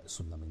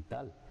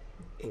fundamental.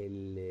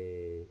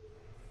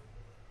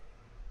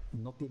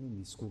 No tienen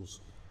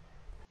discurso.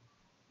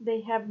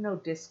 They have no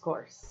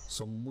discourse.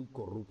 Son muy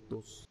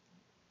corruptos.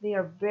 They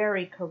are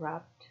very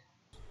corrupt.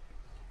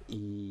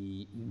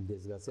 Y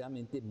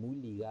desgraciadamente muy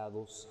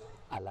ligados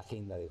a la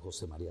agenda de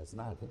José María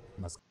Aznar.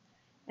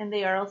 And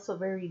they are also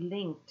very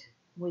linked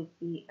with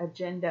the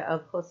agenda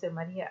of José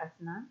María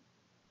Aznar.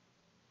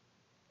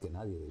 Que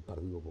nadie del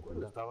Partido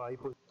Popular.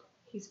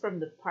 He's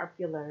from the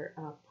Popular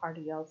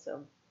Party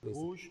also.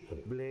 Bush,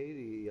 Blair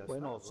y Aznar.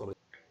 Bueno,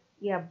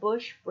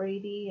 Bush,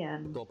 Brady,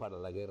 and... Todo para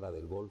la guerra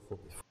del Golfo.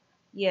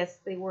 Yes,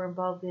 they were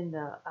involved in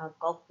the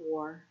Gulf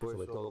War.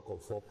 Sobre todo con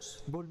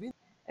Fox.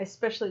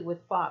 Especially with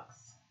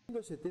Fox.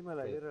 Ese tema,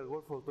 la guerra del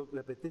Golfo,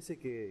 ¿le apetece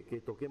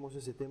que toquemos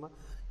ese tema?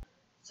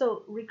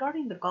 So,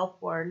 regarding the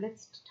Gulf War,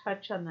 let's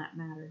touch on that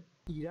matter.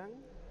 Irán,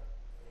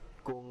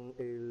 con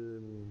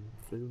el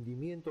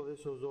hundimiento de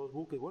esos dos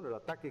buques, bueno, el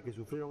ataque que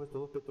sufrieron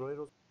estos dos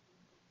petroleros.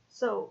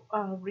 So,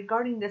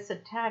 regarding this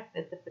attack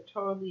that the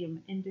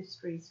petroleum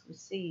industries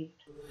received,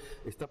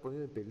 está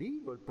poniendo en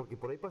peligro, porque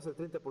por ahí pasa el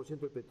 30%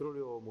 del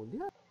petróleo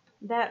mundial.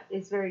 That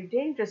is very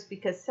dangerous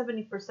because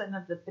 70%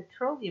 of the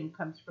petroleum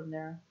comes from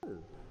there.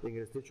 En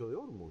el estrecho de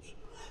Hormuz.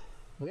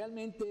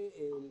 Realmente,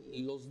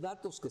 los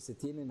datos que se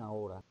tienen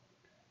ahora.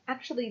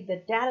 Actually,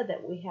 the data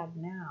that we have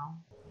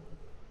now.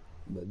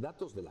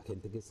 Datos de la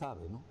gente que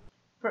sabe, ¿no?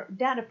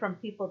 Data from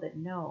people that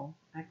know,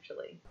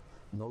 actually.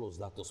 No los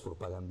datos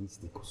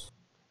propagandísticos.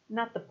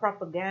 Not the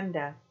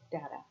propaganda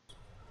data.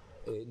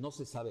 No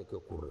se sabe qué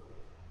ocurrió.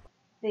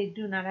 They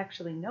do not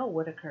actually know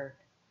what occurred.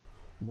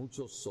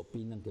 Muchos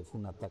opinan que fue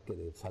un ataque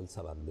de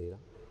falsa bandera.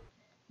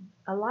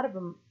 A lot of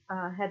them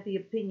had the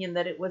opinion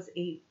that it was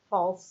a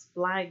false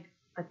flag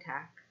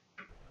attack.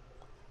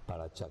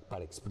 Para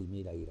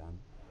exprimir a Irán.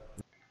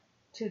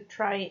 To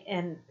try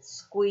and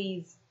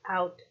squeeze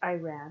out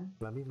Iran.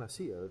 La misma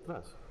CIA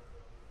detrás.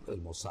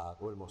 El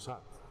Mossad. O el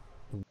Mossad.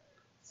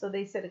 So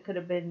they said it could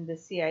have been the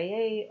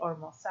CIA or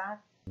Mossad.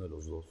 Uno de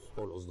los dos.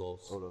 O los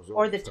dos.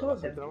 Or the two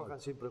of them. Trabajan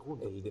siempre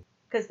juntos.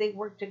 Because they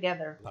work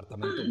together. El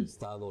Departamento de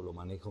Estado lo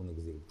maneja un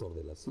exdirector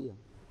de la CIA.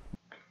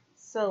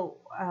 So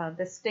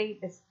the state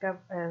is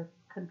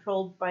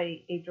controlled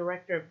by a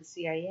director of the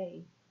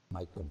CIA.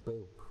 Mike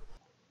Pompeo.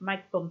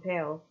 Mike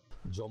Pompeo.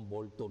 John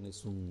Bolton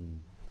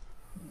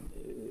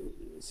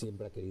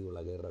siempre ha querido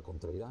la guerra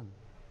contra Irán.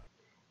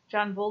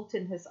 John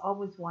Bolton has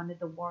always wanted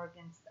the war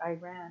against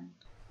Iran.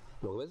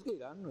 Lo que ves que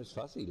Irán no es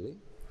fácil, ¿eh?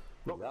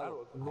 No,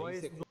 claro, no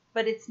es,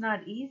 but it's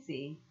not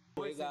easy.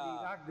 No es el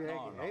Irak de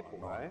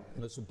época, ¿eh?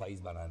 No es un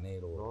país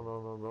bananero.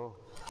 No.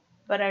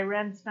 But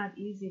Iran's not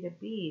easy to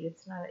beat.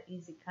 It's not an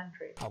easy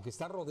country. Aunque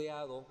está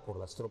rodeado por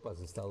las tropas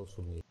de Estados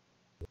Unidos.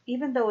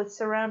 Even though it's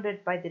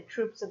surrounded by the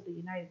troops of the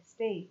United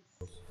States.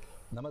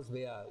 Nada más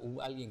vea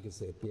alguien que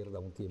se pierda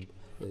un tiempo.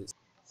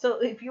 So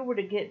if you were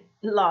to get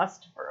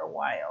lost for a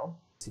while.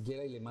 Si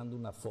quiera y le mando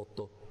una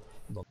foto.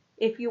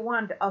 If you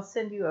want, I'll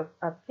send you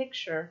a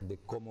picture. De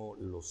cómo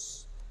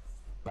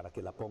para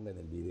que la ponga en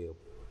el video.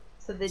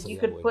 So that you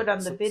could put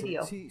on the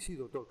video. Sí,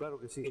 doctor, claro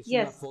que sí. Es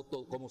una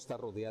foto cómo está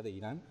rodeada de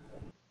Irán.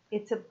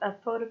 It's a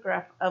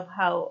photograph of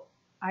how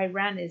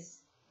Iran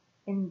is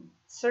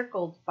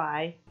encircled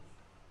by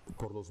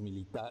por los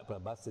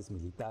bases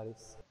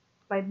militares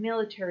by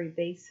military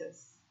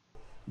bases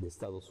de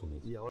Estados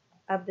Unidos.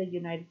 Of the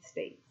United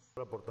States.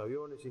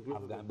 Portaaviones,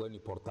 incluso. Bueno, y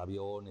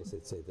portaaviones,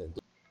 etc.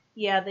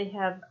 Yeah, they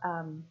have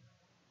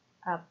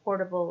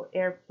portable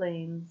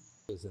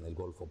airplanes. En el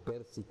Golfo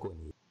Pérsico,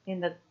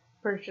 in the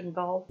Persian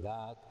Gulf.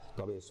 Irak,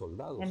 todavía hay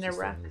soldados. In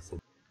Iraq.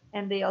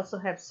 And they also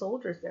have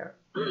soldiers there.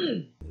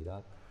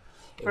 Irak,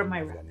 from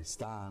en Iraq.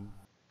 Afganistán.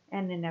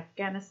 And in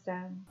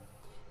Afghanistan.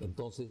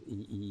 Entonces,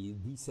 y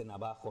dicen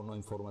abajo, no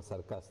en forma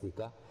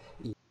sarcástica.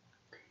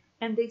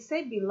 And they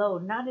say below,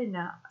 not in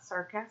a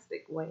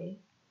sarcastic way.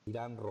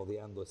 Irán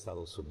rodeando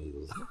Estados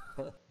Unidos.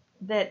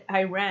 That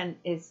Iran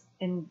is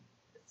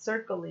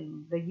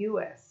encircling the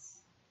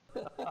U.S.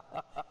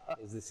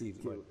 Es decir,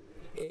 bueno,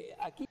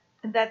 aquí.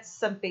 That's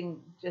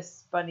something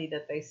just funny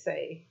that they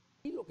say.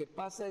 Y lo que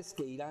pasa es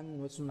que Irán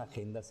no es una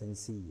agenda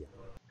sencilla.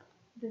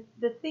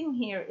 The thing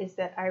here is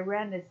that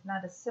Iran is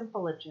not a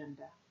simple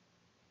agenda.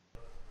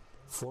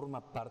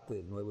 Forma parte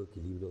del nuevo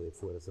equilibrio de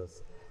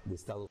fuerzas de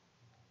Estados Unidos.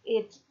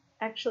 It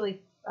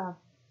actually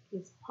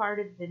is part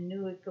of the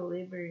new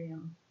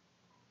equilibrium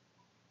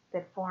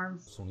that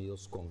forms Estados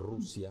Unidos con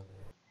Rusia.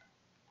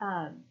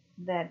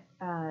 That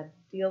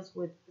deals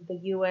with the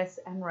U.S.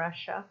 and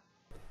Russia.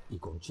 Y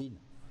con China.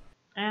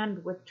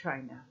 And with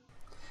China.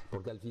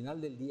 Porque al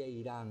final del día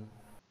Irán.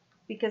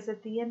 Because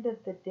at the end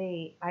of the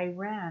day,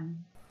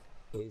 Iran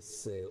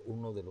es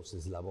uno de los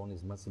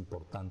eslabones más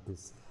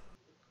importantes.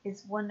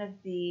 Is one of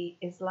the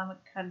Islamic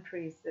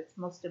countries that's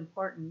most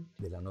important.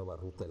 De la nueva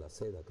ruta de la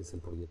seda, que es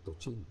el proyecto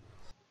chino.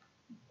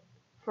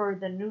 For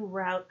the new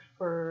route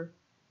for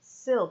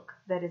silk,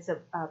 that is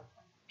a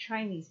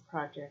Chinese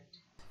project.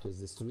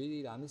 Entonces destruir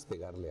Irán es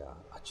pegarle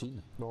a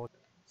China. No.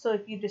 So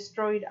if you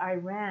destroyed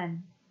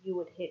Iran, you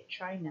would hit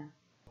China.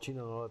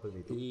 China no va a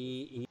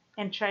permitir.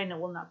 And China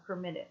will not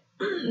permit it.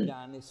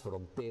 Irán es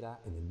frontera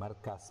en el mar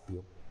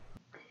Caspio.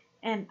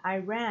 And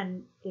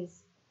Iran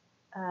is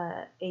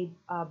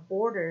a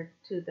border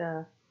to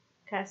the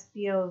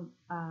Caspian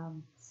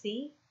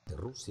Sea. De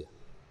Rusia.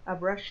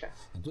 Of Russia.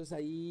 Entonces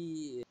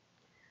ahí.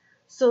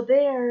 So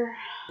there.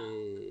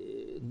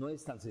 No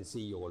es tan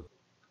sencillo.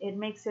 It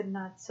makes it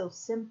not so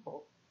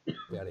simple.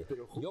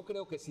 Yo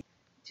creo que si.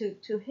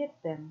 To hit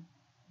them.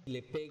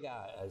 Le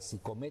pega, si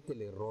comete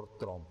el error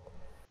Trump.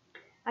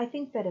 I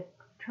think that if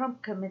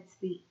Trump commits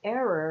the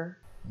error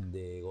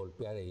de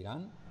golpear a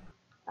Irán,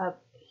 of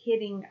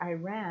hitting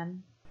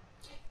Iran,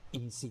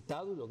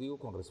 incitado, y lo digo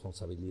con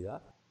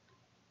responsabilidad,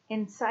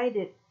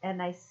 incited,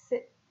 and as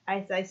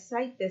I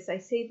cite this, I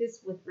say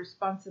this with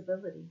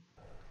responsibility.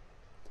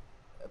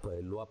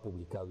 Pues lo ha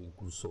publicado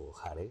incluso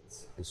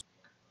Haaretz.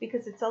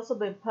 Because it's also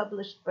been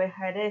published by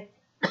Haaretz.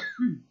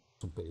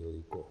 Es un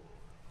periódico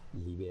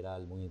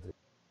liberal muy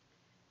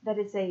that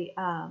is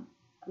a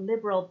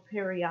liberal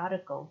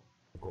periodical.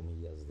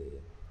 Comillas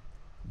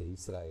de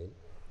Israel.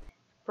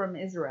 From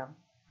Israel.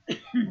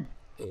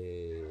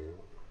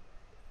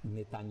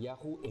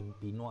 Netanyahu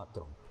empinó a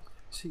Trump.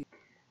 Sí.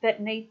 That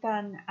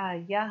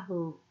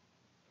Netanyahu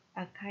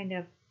kind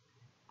of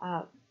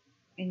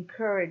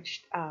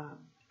encouraged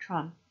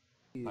Trump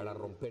para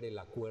romper el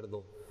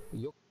acuerdo.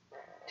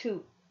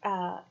 To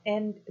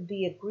end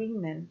the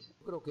agreement.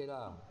 Creo que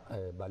era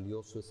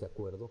valioso ese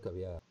acuerdo que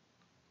había.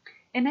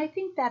 And I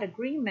think that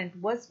agreement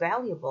was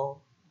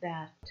valuable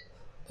that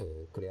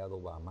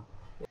creado Obama.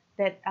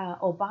 That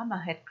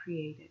Obama had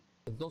created.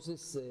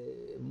 Entonces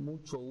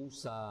mucho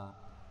usa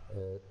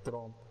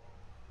Trump.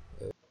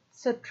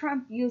 So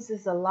Trump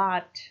uses a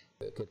lot.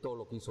 Que todo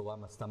lo que hizo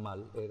Obama está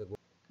mal. Ergo,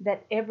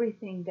 that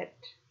everything that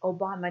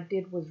Obama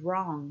did was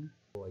wrong.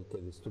 Hay que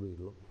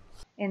destruirlo.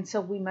 And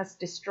so we must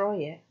destroy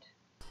it.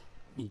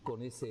 Y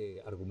con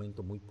ese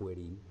argumento muy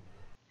pueril.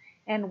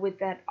 And with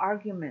that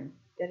argument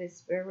that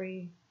is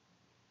very,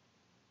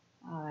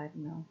 I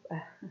don't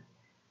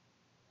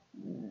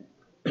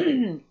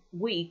know,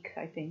 weak,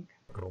 I think.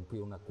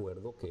 Rompió un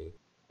acuerdo que.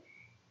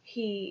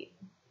 He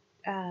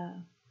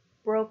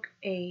broke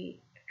a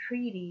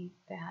treaty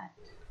that.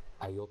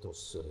 Hay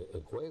otros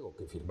en juego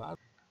que firmaron.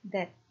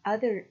 That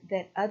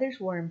others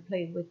were in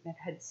play with that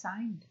had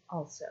signed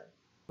also.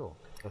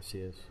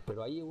 Así es.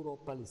 Pero ahí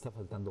Europa le está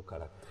faltando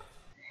carácter.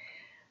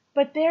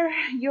 But there,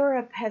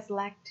 Europe has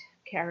lacked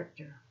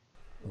character.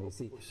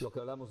 Sí, lo que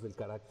hablamos del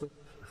carácter.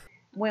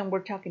 When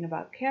we're talking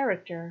about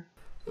character,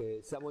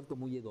 se ha vuelto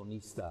muy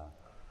hedonista.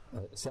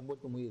 Se han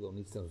vuelto muy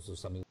hedonistas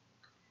nuestros amigos.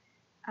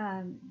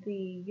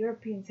 The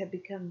Europeans have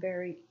become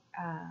very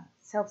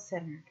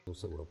self-centered.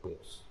 Los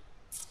europeos.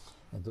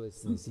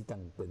 Entonces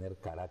necesitan tener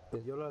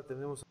carácter. Y ahora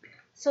tenemos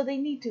So they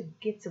need to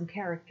get some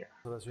character.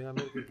 a la señora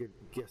Merkel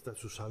que hasta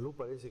su salud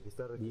parece que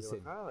está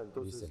rebajada.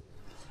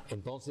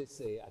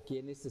 Entonces aquí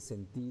en este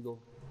sentido,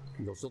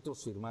 los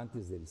otros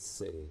firmantes del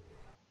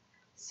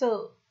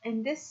So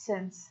in this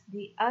sense,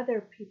 the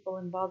other people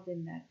involved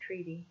in that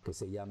treaty, que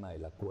se llama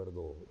el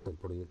Acuerdo del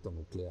Proyecto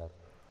Nuclear,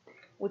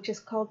 which is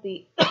called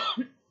the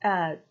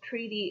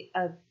Treaty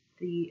of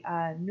the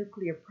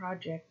Nuclear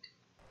Project,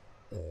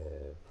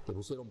 que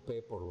pusieron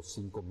P por los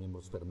 5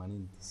 miembros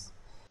permanentes,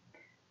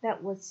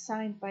 that was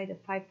signed by the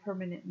 5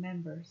 permanent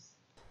members,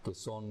 que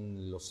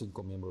son los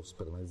 5 miembros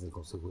permanentes del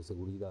Consejo de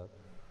Seguridad,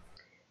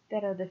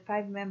 that are the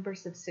 5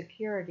 members of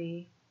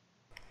security,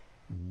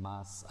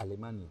 más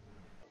Alemania.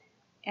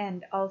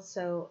 and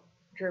also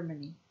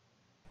Germany.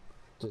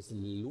 Entonces,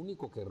 el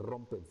único que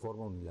rompe en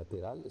forma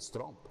unilateral es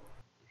Trump.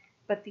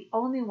 But the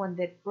only one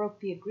that broke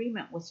the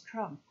agreement was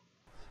Trump.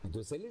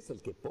 Entonces, él es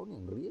el que pone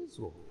en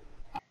riesgo.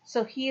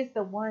 So he is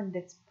the one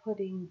that's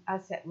putting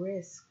us at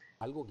risk.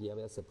 Algo que ya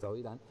había aceptado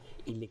Irán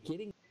y le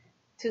quieren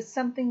to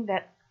something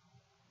that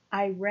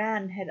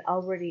Iran had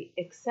already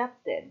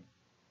accepted.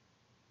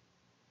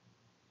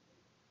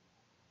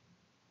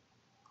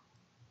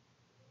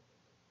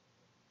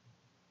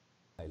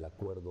 el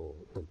acuerdo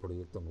del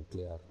proyecto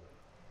nuclear.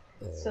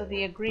 So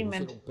the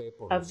agreement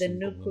por of los the 5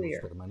 miembros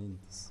nuclear.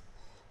 permanentes,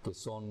 que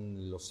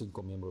son los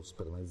 5 miembros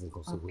permanentes del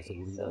Consejo de Okay,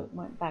 Seguridad, so it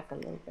went back a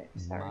little bit.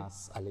 Sorry.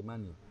 más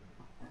Alemania.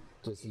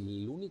 Entonces,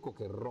 el único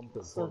que rompe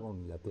en forma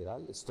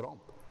unilateral es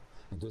Trump.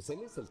 Entonces,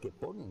 él es el que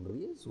pone en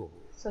riesgo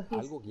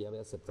algo que ya había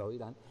aceptado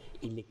Irán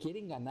y le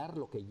quieren ganar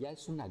lo que ya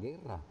es una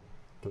guerra.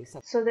 Que es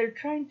So they're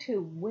trying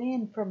to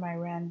win from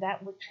Iran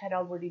that which had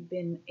already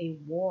been a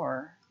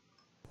war.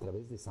 A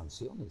través de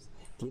sanciones.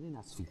 Tienen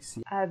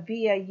asfixiado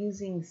Via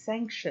using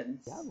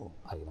sanctions.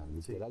 a Irán,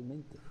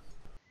 literalmente.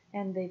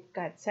 And they've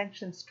got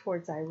sanctions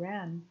towards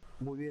Iran.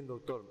 Muy bien,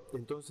 doctor.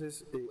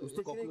 Entonces,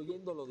 usted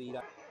concluyendo lo de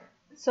Irán.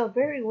 So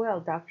very well,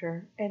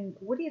 doctor. And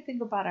what do you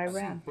think about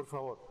Iran? Sí, por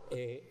favor.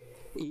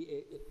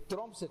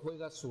 Trump se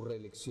juega su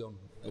reelección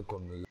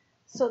con el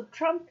So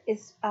Trump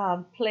is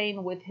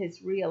playing with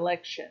his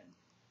re-election.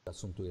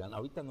 asunto Irán.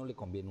 Ahorita no le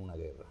conviene una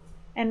guerra.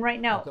 And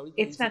right now,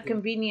 it's not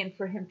convenient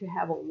for him to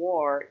have a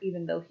war,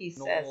 even though he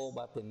says, no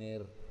va a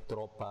tener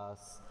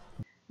tropas,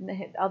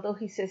 although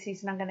he says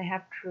he's not going to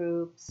have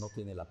troops, no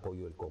tiene el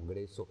apoyo del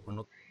Congreso,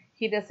 no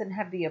he doesn't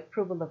have the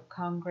approval of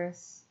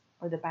Congress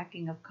or the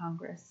backing of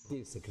Congress,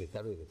 tiene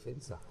secretario de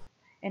defensa.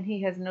 and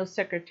he has no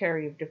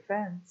Secretary of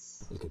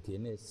Defense. El que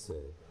tiene es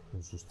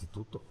un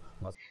sustituto.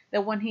 No ha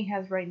The one he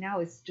has right now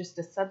is just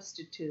a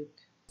substitute,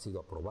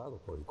 sido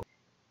aprobado por el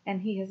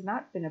and he has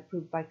not been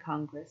approved by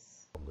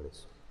Congress.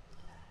 Congreso.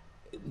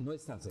 No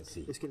es tan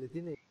sencillo. Es que le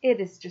tiene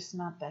It is just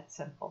not that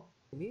simple.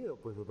 miedo,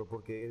 pues, doctor,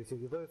 porque el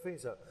secretario de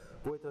Defensa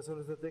puede trazar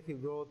una estrategia y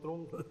luego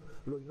Trump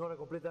lo ignora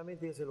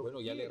completamente y hace lo Bueno,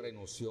 que ya le quiere.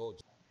 renunció.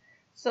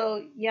 So,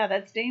 yeah,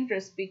 that's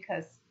dangerous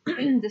because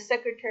the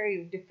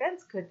Secretary of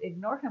Defense could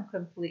ignore him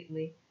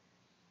completely.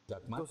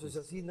 Jack Entonces Mattis,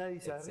 así nadie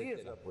se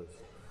etcétera. arriesga, pues.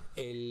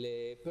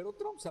 Pero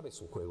Trump sabe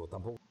su juego,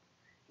 tampoco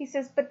He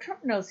says, but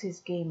Trump knows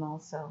his game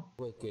also.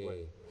 fue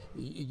que...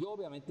 Y yo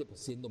obviamente, pues,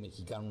 siendo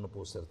mexicano, no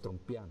puedo ser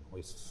trumpiano.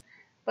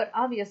 But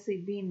obviously,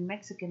 being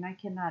Mexican, I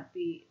cannot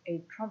be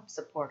a Trump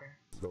supporter.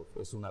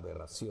 Es una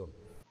aberración.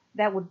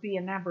 That would be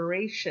an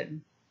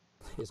aberration.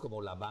 Es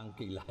como la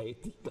banca y la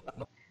ética,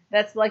 ¿no?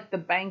 That's like the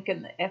bank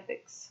and the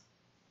ethics.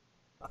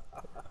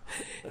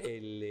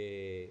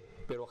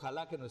 Pero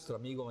ojalá que nuestro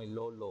amigo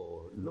Meló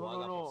lo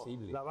haga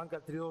posible. La banca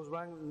Triodos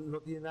Bank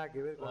no tiene nada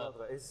que ver con la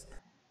otra. Es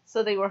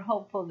So they were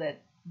hopeful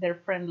that their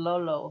friend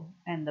Lolo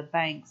and the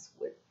banks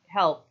would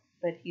help,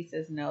 but he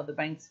says no, the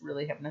banks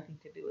really have nothing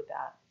to do with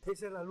that.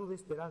 esa es la luz de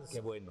esperanza.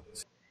 Qué bueno.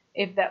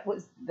 If that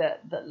was the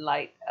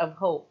light of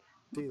hope.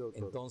 Sí,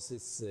 doctor.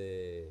 Entonces,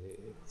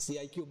 sí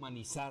hay que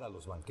humanizar a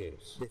los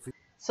banqueros.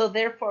 So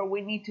therefore,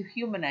 we need to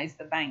humanize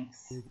the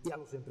banks Y a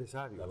los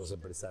empresarios. A los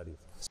empresarios.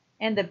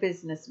 and the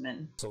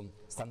businessmen.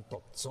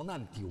 Son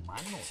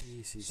antihumanos.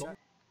 Sí, sí, Son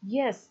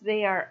Yes,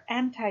 they are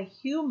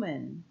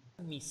anti-human.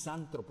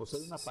 misántropos.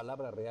 Es una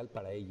palabra real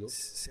para ellos.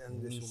 Se han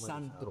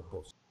deshumanizado.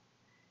 Misántropos.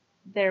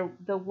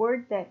 The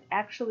word that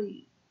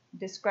actually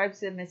describes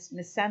them as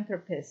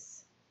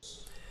misanthropists.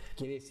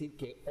 Quiere decir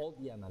que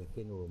odian al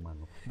género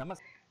humano. Nada más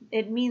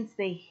It means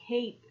they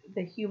hate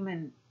the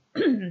human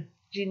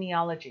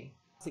genealogy.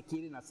 se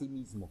quieren a sí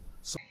mismos.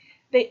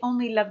 They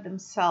only love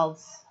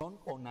themselves. Son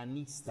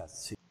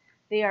onanistas.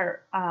 They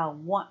are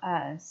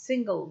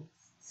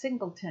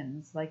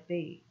singletons, like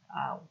they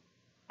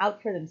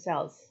out for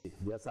themselves.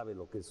 Ya sabe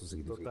lo que eso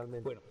significa.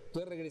 Totalmente. Bueno,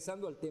 entonces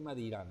regresando al tema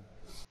de Irán.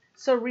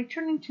 So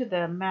returning to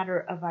the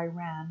matter of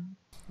Iran,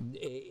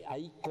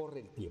 Ahí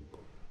corre el tiempo.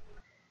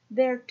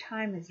 Their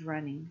time is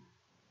running.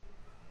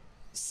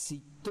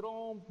 Si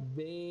Trump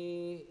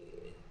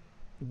ve,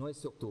 no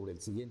este octubre, el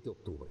siguiente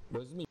octubre,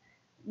 no es mi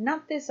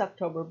Not this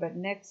October, but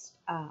next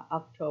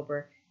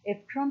October,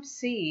 if Trump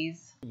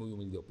sees, muy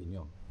humilde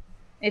opinión.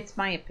 It's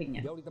my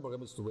opinion. Yo ahorita, por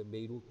ejemplo, estuve en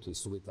Beirut y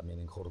estuve también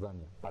en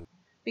Jordania.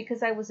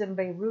 Because I was in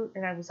Beirut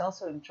and I was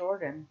also in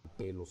Jordan.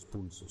 Los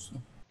pulsos.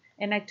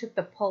 And I took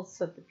the pulse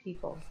of the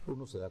people.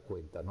 Uno se da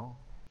cuenta, ¿no?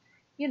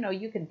 You know,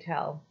 you can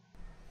tell.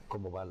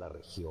 Cómo va la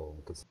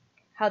región.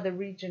 How the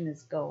region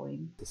is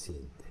going. Se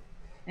siente.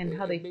 And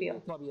how they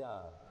feel. No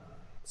había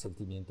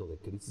sentimiento de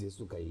crisis,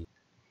 eso que ahí.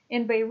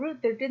 In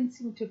Beirut, there didn't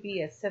seem to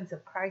be a sense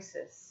of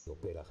crisis.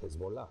 Opera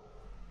Hezbollah.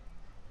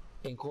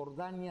 En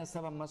Jordania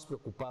estaban más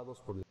preocupados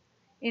por el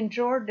In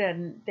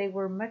Jordan, they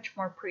were much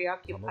more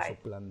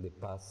preoccupied plan de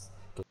paz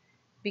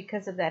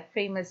because of that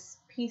famous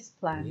peace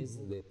plan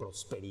de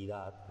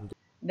prosperidad,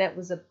 that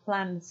was a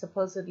plan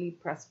supposedly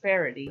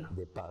prosperity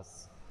de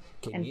paz,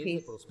 and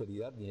peace, de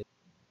prosperidad, ni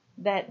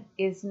that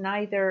is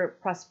neither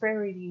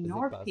prosperity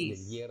nor de paz,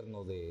 peace, del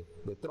yerno de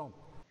Trump,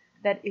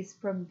 that is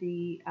from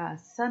the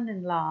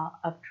son-in-law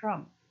of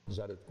Trump,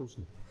 Jared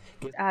Kushner,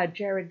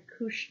 Jared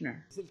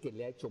Kushner, es el que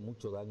le ha hecho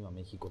mucho daño a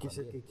México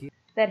también.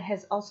 That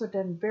has also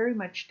done very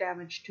much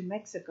damage to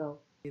Mexico.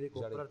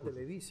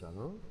 Televisa,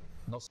 ¿no?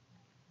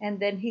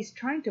 And then he's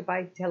trying to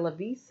buy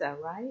Televisa,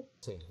 right?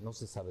 Sí, no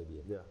se sabe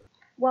bien. Yeah.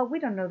 Well, we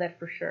don't know that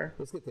for sure.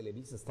 Es que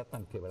Televisa está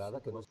tan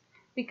quebrada que no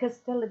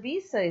Because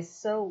Televisa is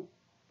so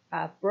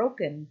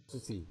broken. sé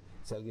si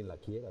alguien la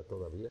quiera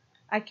todavía.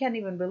 I can't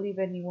even believe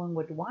anyone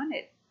would want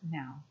it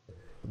now.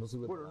 No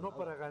sirve Bueno, no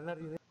para ganar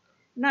dinero.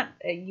 Not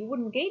you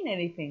wouldn't gain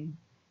anything.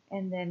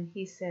 And then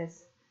he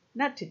says,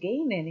 not to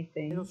gain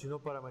anything, Sino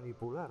para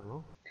manipular,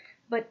 ¿no?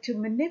 but to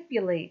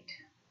manipulate.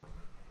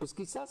 Pues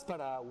quizás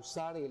para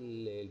usar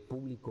el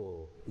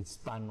público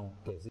hispano,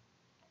 que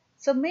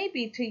So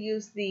maybe to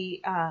use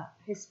the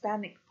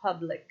Hispanic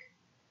public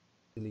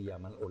le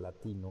llaman, o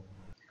latino,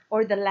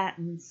 or the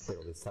Latins,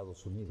 pero de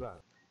Estados Unidos.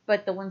 Claro.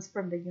 but the ones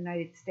from the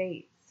United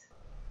States.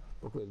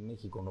 Porque en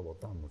México no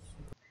votamos.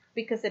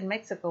 Because in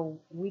Mexico,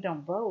 we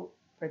don't vote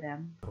for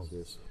them.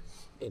 Entonces,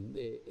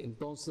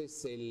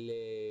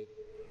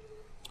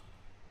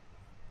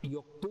 y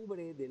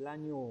octubre del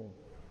año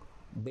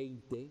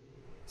 20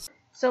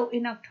 So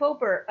in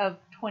October of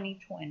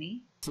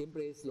 2020,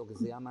 siempre es lo que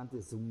se llama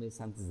un mes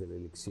antes de la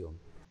elección.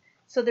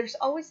 so there's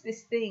always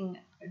this thing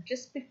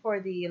just before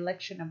the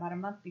election, about a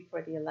month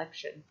before the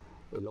election,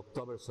 El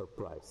October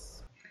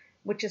Surprise.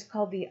 which is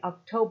called the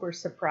October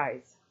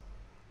Surprise.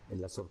 En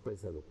la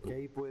sorpresa de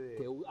octubre.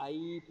 Que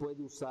ahí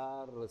puede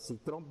usar, si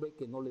Trump ve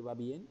que no le va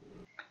bien.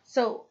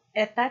 So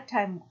at that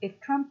time, if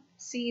Trump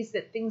sees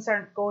that things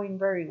aren't going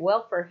very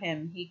well for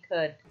him, he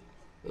could.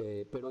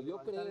 Pero yo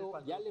creo,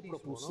 ya le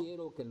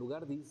propusieron que en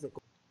lugar de irse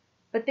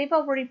But they've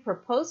already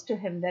proposed to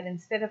him that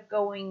instead of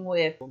going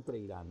with contra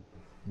Irán,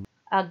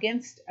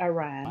 against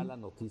Iran, mala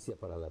noticia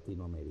para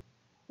Latinoamérica,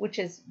 which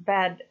is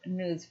bad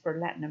news for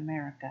Latin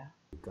America,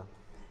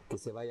 que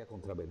se vaya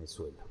contra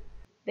Venezuela.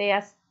 they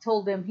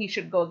told him he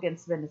should go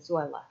against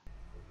Venezuela.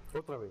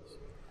 Otra vez.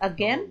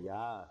 Again?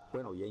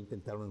 No, ya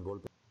intentaron el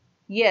golpe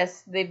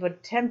Yes, they've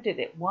attempted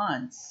it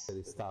once, de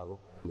Estado,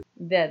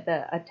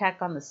 the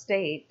attack on the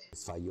state,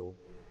 les falló,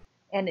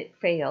 and it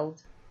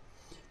failed.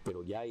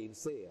 pero ya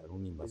irse a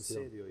una En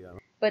invasión. serio ya, ¿no?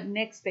 But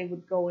next they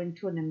would go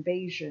into an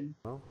invasion.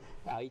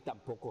 Ahí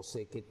tampoco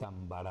sé qué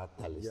tan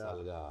barata les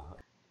salga.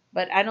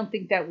 But I don't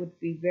think that would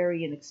be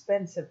very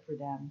inexpensive for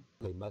them.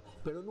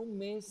 Pero en un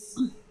mes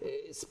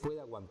se puede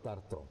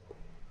aguantar Trump.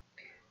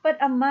 But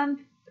a month,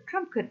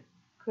 Trump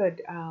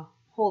could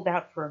hold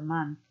out for a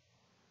month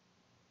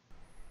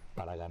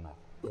Para ganar.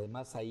 Y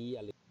además ahí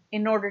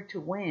in order to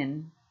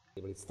win.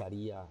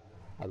 estaría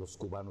a los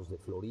cubanos de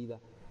Florida.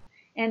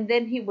 And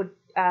then he would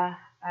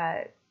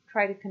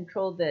try to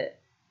control the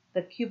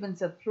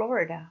Cubans of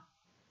Florida.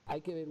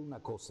 Hay que ver una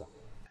cosa.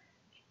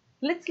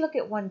 Let's look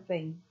at one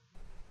thing.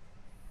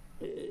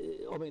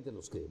 Obviamente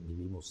los que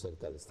vivimos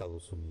cerca de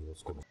Estados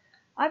Unidos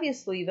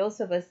Obviously, those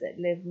of us that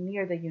live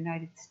near the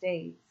United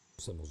States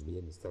conocemos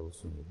bien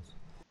Estados Unidos.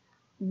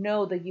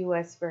 know the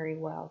U.S. very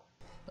well.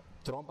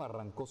 Trump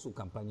arrancó su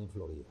campaña en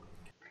Florida.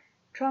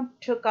 Trump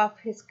took off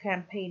his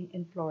campaign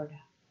in Florida.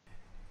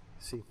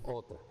 Sí.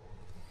 Otra.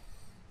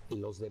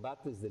 Los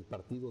debates del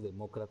Partido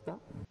Demócrata.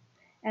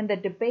 And the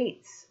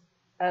debates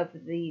of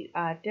the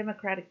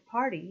Democratic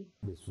Party.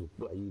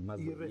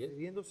 Y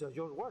refiriéndose a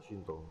George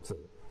Washington. Sí.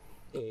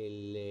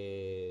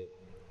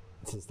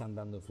 Se están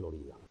dando en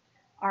Florida.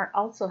 Are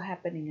also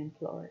happening in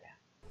Florida.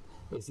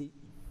 Es decir,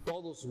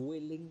 todos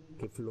huelen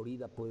que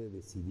Florida puede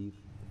decidir.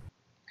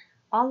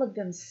 All of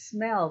them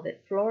smell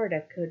that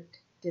Florida could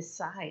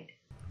decide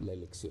la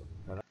elección.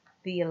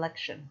 The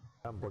election.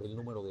 Por el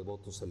número de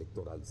votos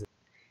electorales.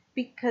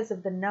 Because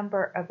of the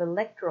number of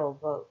electoral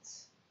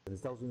votes. En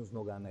Estados Unidos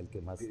no gana el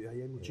que más.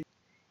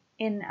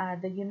 In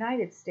the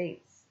United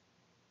States,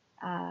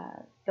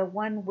 the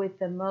one with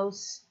the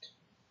most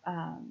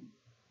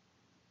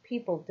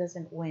people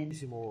doesn't win.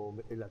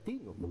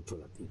 Latino. Mucho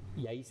latino.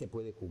 Y ahí se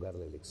puede jugar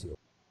la elección.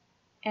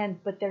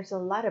 But there's a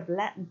lot of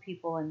Latin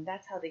people, and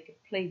that's how they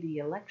could play the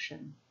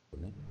election.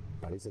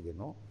 Parece que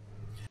no.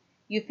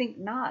 You think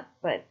not,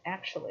 but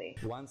actually.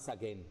 Once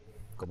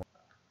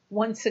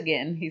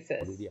again, he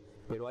says.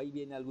 Pero ahí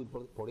viene algo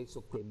importante. Por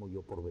eso temo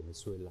yo por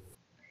Venezuela.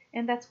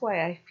 And that's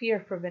why I fear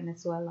for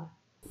Venezuela.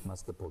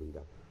 Más que por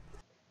Irán.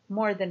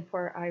 More than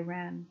for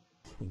Iran.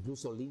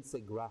 Incluso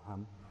Lindsey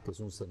Graham, que es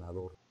un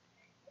senador.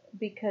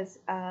 Because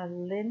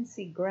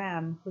Lindsey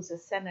Graham, who's a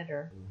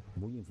senator.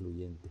 Muy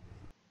influyente.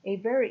 A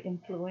very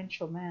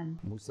influential man.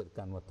 Muy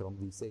cercano a Trump,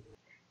 dice.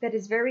 That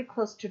is very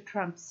close to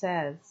Trump,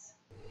 says.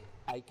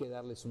 Hay que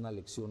darles una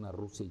lección a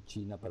Rusia y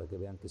China para que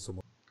vean que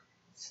somos.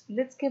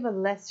 Let's give a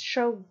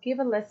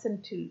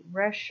lesson to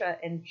Russia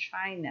and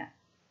China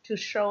to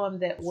show them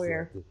that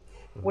we're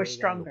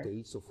stronger. Lo que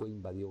hizo fue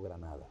invadió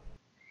Granada.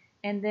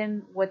 And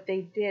then what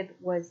they did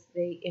was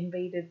they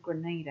invaded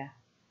Grenada.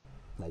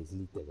 La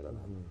islita de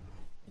Granada.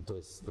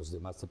 Entonces los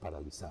demás se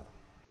paralizaron.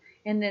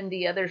 And then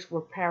the others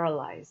were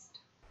paralyzed.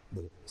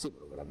 Sí,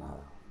 pero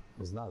Granada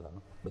no es nada,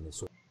 ¿no?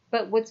 Venezuela.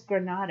 But what's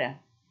Grenada?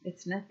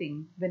 It's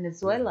nothing.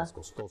 Venezuela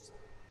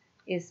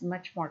is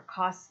much more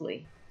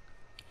costly.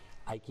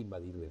 Hay que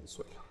invadir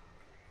Venezuela.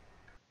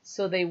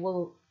 So they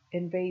will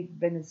invade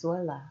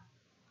Venezuela.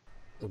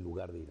 En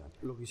lugar de Irán.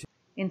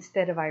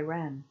 Instead of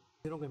Iran.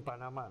 En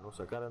Panamá, ¿no?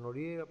 Sacar a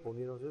Noriega,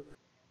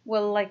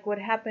 well, like what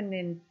happened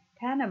in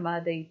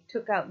Panama, they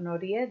took out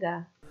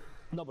Noriega.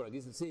 No, pero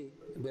aquí sí,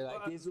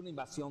 aquí es una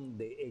invasión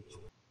de hecho.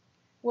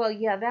 Well,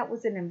 yeah, that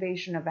was an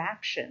invasion of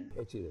action.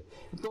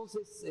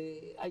 Entonces,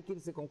 hay que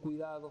irse con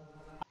cuidado.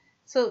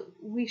 So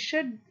we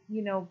should,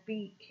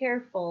 be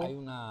careful. Hay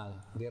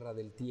una guerra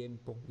del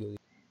tiempo.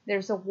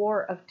 There's a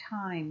war of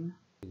time.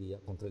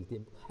 Contra el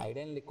tiempo. A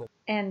Irán le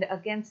and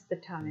against the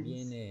times.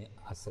 Viene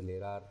a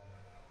acelerar.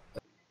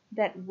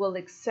 That will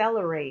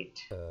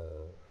accelerate.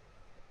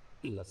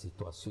 La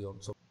situación.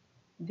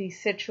 The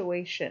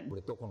situation.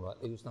 Sobre todo cuando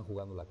ellos están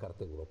jugando la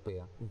carta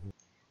europea.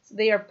 So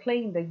they are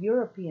playing the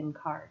European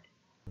card.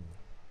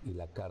 Y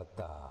la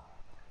carta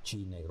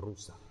china y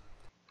rusa.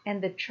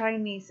 And the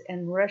Chinese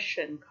and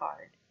Russian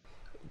card.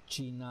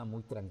 China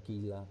muy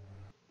tranquila.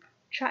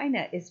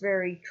 China is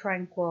very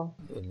tranquil.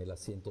 En el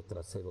asiento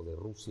trasero de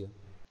Rusia.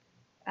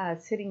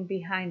 Sitting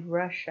behind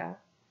Russia.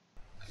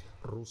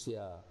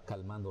 Rusia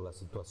calmando la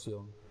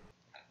situación.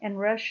 And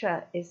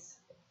Russia is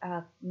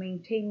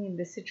maintaining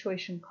the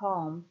situation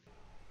calm.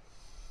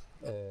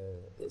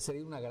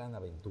 Sería una gran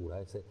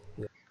aventura.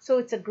 So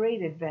it's a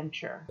great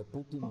adventure.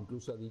 Putin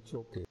incluso ha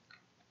dicho que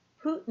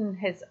Putin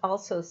has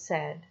also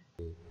said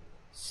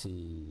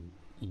si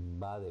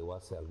invade o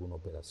hace alguna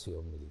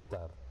operación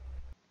militar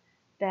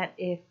that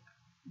if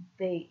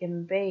they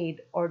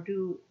invade or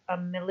do a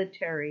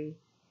military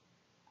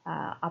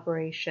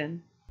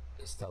operation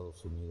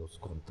Estados Unidos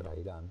contra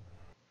Irán,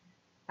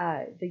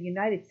 the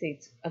United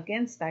States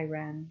against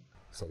Iran,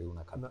 sería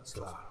una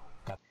catástrofe.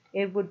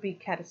 It would be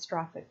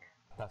catastrophic.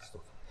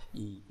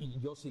 Y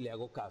yo sí le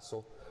hago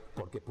caso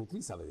porque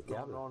Putin sabe de qué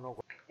habla.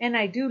 And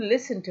I do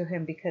listen to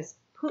him because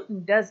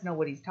Putin does know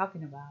what he's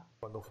talking about.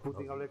 Cuando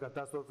Putin habla de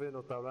catástrofe,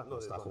 no está hablando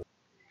de eso.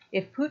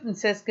 If Putin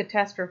says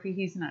catastrophe,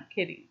 he's not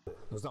kidding.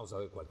 No estamos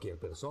hablando de cualquier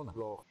persona.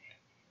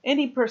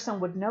 Any person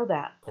would know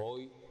that.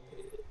 Hoy,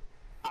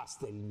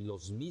 hasta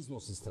los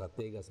mismos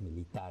estrategas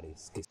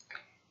militares que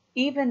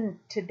even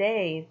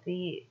today,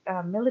 the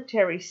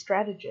military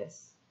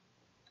strategists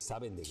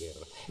saben de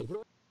guerra.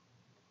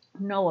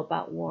 Know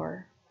about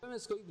war. El problema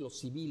es que hoy los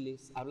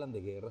civiles hablan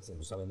de guerras y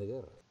no saben de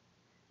guerra.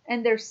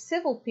 And there's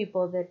civil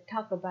people that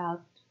talk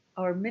about,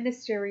 or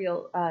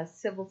ministerial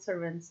civil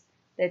servants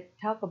that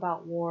talk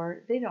about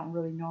war. They don't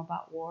really know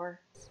about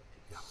war.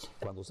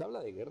 Cuando se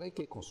habla de guerra hay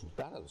que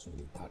consultar a los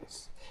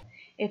militares.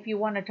 If you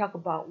want to talk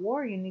about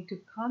war, you need to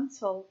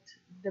consult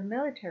the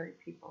military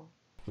people.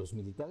 Los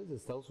militares de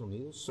Estados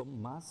Unidos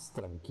son más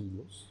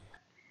tranquilos.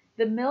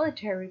 The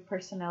military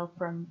personnel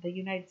from the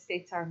United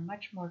States are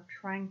much more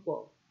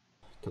tranquil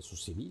que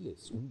sus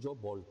civiles. Un Joe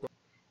Bolton.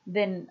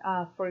 Then,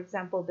 for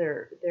example,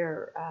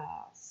 their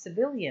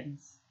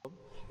civilians.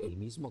 El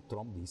mismo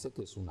Trump dice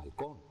que es un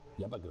halcón.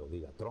 Ya para que lo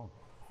diga Trump.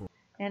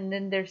 And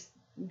then there's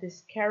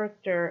this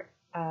character,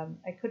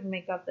 I couldn't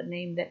make out the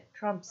name, that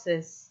Trump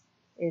says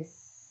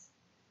is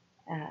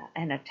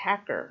an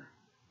attacker.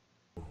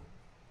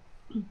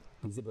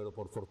 Dice, pero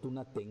por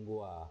fortuna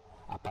tengo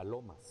a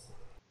palomas.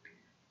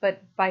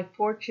 But by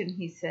fortune,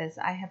 he says,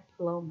 I have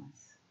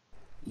palomas.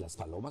 Las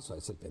palomas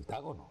es el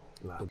Pentágono.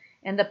 Claro.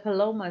 And the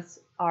palomas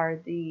are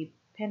the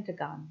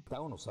Pentagon. El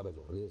Pentágono sabe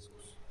los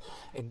riesgos.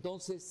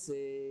 Entonces,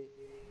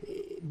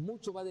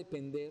 mucho va a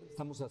depender.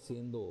 Estamos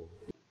haciendo.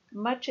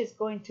 Much is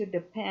going to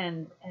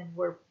depend, and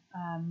we're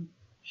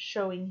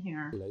showing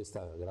here.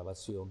 Esta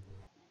grabación.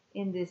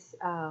 In this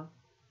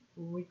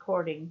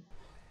recording.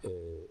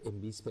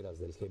 En vísperas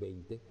del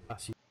G20.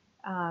 Así.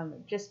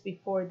 Just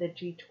before the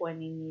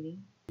G20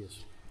 meeting.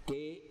 Yes.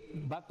 Que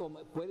va a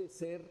puede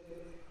ser.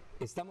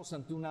 Estamos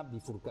ante una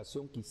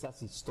bifurcación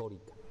quizás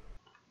histórica.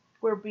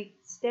 we're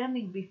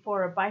standing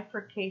before a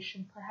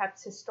bifurcation,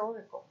 perhaps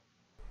historical.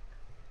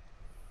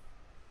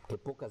 Que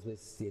pocas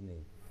veces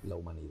tiene la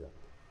humanidad.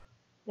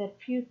 That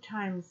few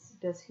times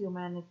does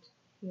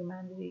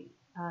humanity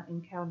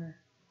encounter.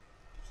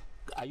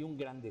 Hay un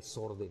gran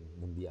desorden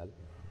mundial.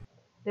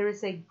 There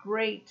is a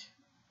great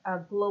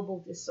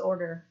global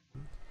disorder.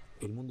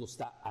 El mundo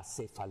está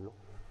acéfalo.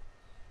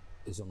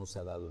 Eso no se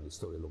ha dado en la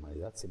historia de la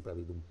humanidad. Siempre ha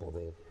habido un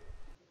poder.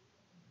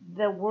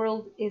 The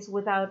world is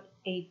without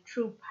a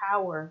true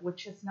power,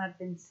 which has not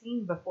been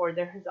seen before.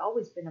 There has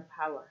always been a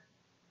power.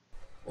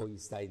 Hoy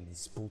está en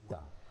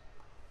disputa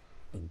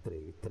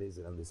entre tres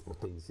grandes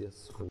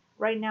potencias.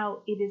 Right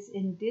now, it is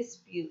in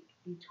dispute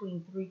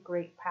between three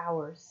great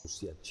powers.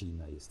 Rusia,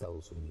 China y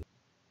Estados Unidos.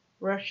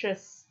 Russia,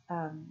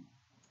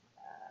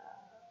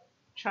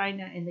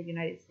 China, and the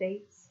United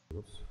States.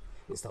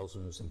 Estados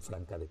Unidos en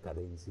franca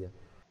decadencia.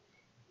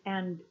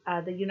 And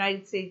the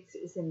United States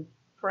is in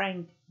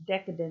frank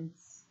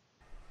decadence.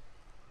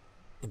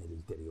 En el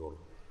interior.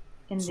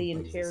 In the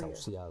interior.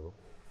 Desahuciado,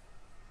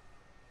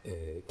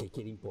 que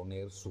quiere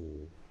imponer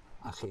su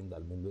agenda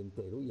al mundo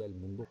entero y al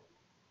mundo.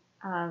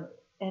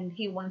 And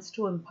he wants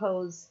to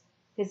impose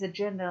his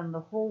agenda on the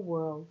whole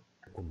world.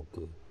 Como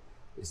que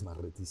es más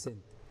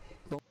reticente.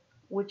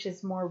 Which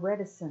is more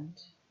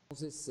reticent.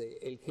 Entonces,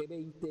 el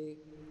G20,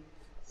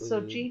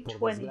 so G20,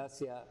 por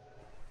desgracia,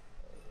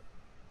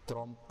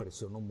 Trump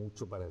presionó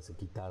mucho para que se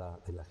quitara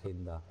de la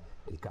agenda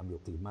el cambio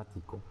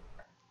climático.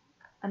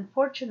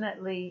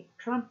 Unfortunately,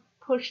 Trump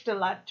pushed a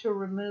lot to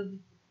remove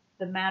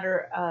the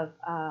matter of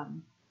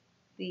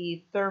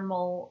the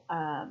thermal,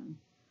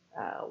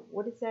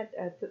 what is that?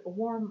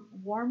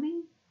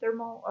 Warming?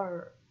 Thermal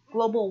or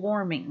global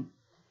warming.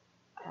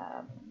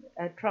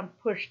 Trump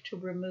pushed to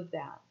remove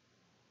that.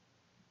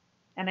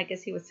 And I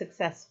guess he was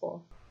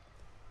successful.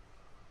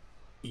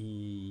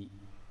 Y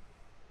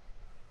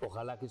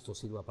ojalá que esto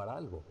sirva para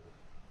algo.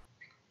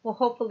 Well,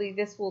 hopefully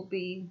this will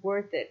be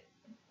worth it,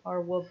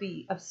 or will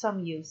be of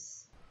some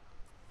use.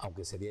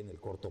 Aunque sería en el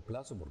corto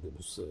plazo, porque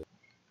pues,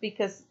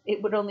 because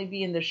it would only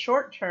be in the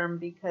short term,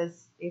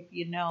 because if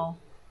you know,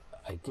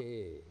 hay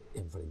que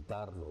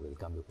enfrentar lo del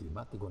cambio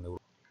climático en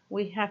Europa.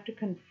 We have to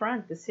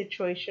confront the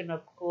situation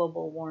of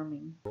global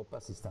warming.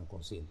 Europa sí están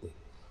conscientes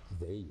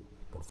de ello.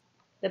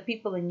 The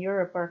people in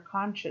Europe are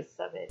conscious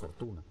of it.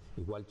 Fortuna.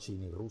 Igual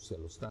China y Rusia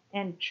lo están.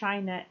 And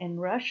China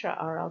and Russia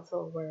are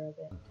also aware of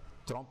it.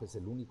 Trump es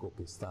el único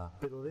que está.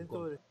 Pero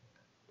dentro de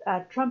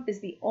Trump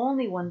is the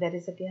only one that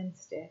is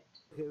against it.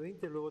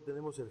 G20 luego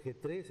tenemos el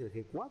G3, el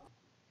G4.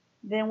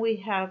 Then we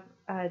have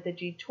the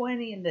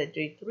G20 and the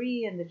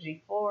G3 and the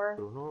G4.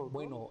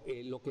 Bueno,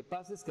 lo que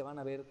pasa es que van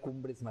a haber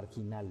cumbres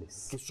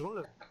marginales. ¿Qué son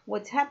las?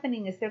 What's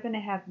happening is they're going to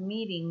have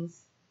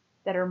meetings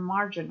that are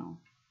marginal.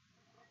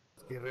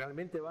 Que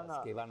realmente van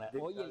a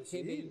Hoy el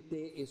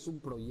G20 es un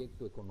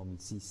proyecto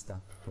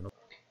economicista. Que no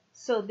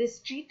So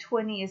this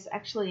G20 is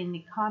actually an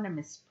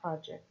economist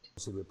project.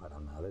 sirve para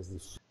nada,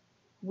 es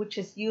which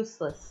is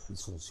useless.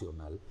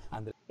 disfuncional.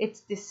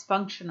 It's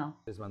dysfunctional.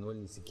 Andrés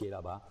Manuel ni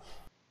siquiera va.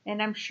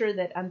 And I'm sure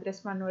that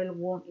Andrés Manuel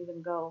won't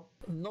even go.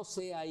 No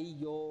sé ahí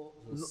yo,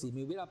 si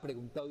me hubiera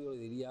preguntado yo le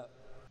diría.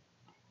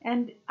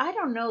 And I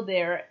don't know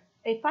there.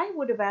 If I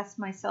would have asked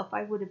myself,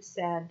 I would have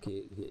said.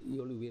 Que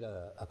yo le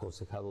hubiera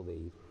aconsejado de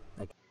ir.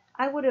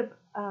 I would have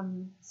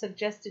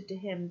suggested to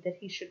him that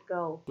he should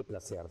go. Hay que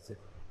placearse.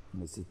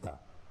 Necesita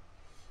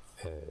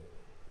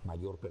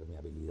mayor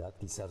permeabilidad,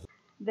 quizás.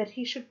 That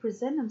he should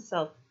present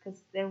himself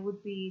because there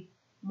would be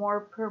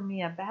more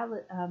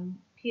permeability.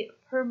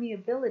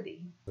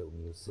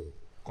 Reunirse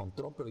con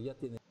Trump, pero ya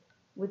tiene.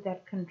 With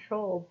that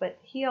control, but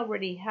he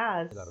already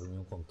has. La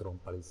reunión con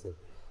Trump parece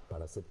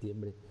para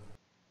septiembre.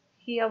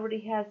 He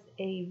already has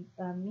a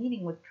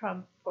meeting with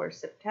Trump for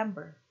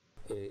September.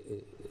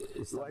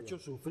 Lo ha hecho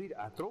sufrir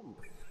a Trump.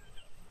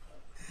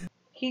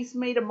 He's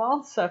made them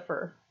all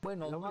suffer.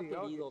 Bueno, no ha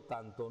querido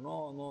tanto,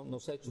 no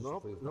se ha hecho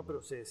sufrir. No,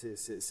 pero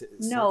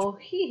no,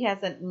 he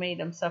hasn't made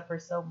them suffer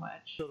so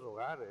much.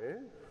 Rogar,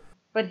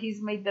 But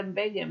he's made them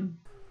beg him.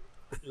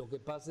 Lo que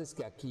pasa es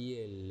que aquí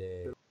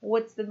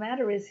What's the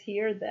matter is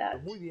here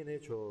that. Muy bien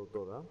hecho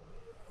toda.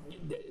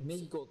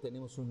 México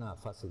tenemos una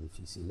fase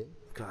difícil,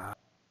 Claro.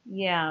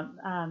 Yeah,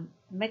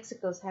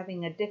 Mexico's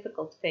having a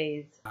difficult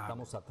phase.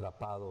 Estamos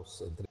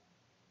atrapados entre.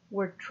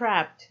 We're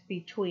trapped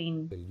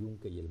between el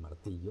yunque y el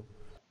martillo.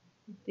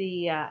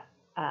 The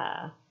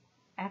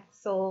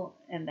axle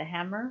and the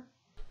hammer.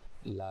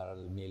 La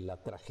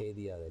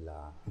tragedia de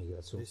la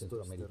migración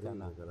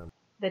centroamericana.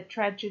 The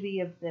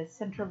tragedy of the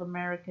Central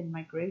American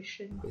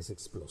migration. Es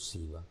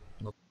explosiva.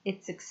 No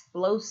It's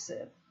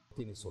explosive.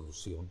 tiene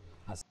solución.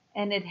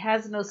 And it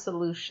has no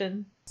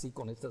solution. Así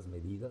con estas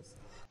medidas.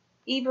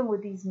 Even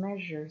with these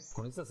measures.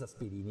 Con estas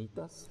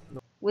aspirinitas.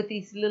 With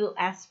these little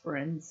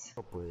aspirins.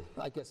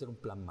 Hay que hacer un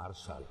plan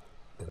Marshall.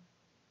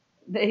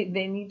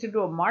 They need to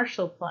do a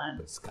Marshall Plan.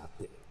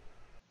 Rescate.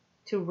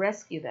 To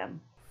rescue them.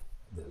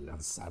 De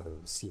lanzar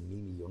 $100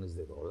 millones.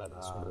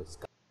 Un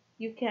rescate.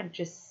 You can't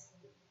just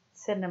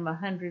send them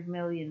 $100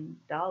 million.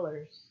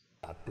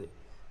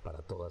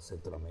 para toda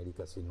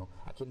Centroamérica, sino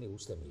 ¿a quién le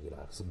gusta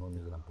emigrar si no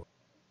emigran por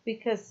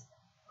Because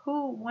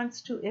who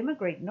wants to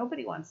immigrate?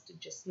 Nobody wants to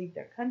just leave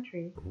their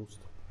country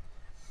gusto?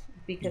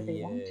 because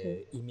they want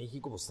to. Y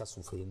México pues, está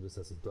sufriendo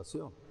esa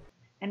situación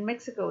And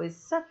Mexico is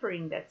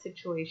suffering that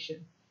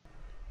situation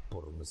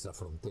por nuestra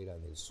frontera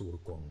en el sur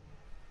con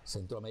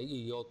Centroamérica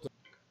y otro.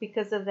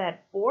 because of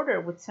that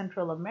border with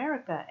Central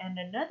America. And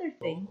another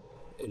thing,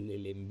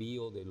 el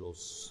envío de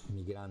los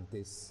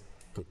migrantes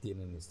que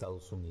tienen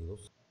Estados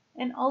Unidos.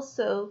 And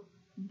also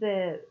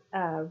the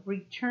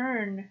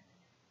return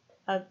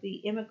of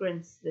the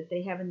immigrants that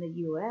they have in the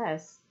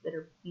U.S. that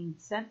are being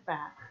sent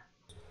back.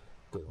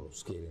 Que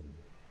los quieren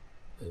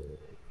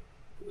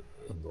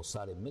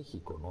endosar en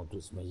México, ¿no?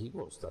 Entonces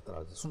México está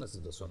atrás, es una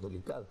situación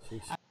delicada.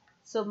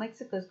 So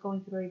Mexico is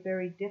going through a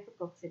very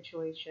difficult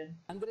situation.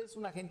 Andrés es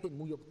una gente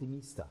muy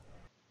optimista.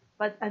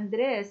 But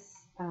Andrés,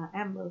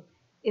 AMLO,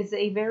 is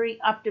a very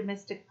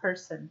optimistic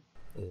person.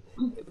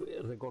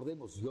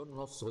 Recordemos, yo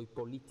no soy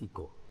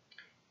político.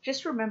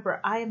 Just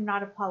remember, I am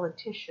not a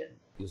politician.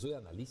 Yo soy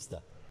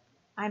analista.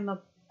 I'm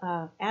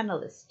a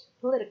analyst,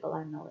 political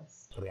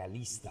analyst.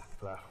 Realista,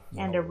 claro.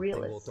 And a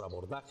realist. Tengo otro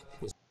abordaje.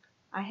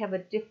 I have a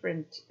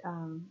different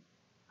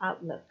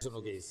outlook. Eso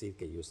no quiere decir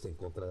que yo esté en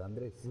contra de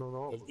Andrés.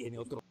 No. Él tiene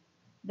otro.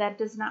 That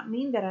does not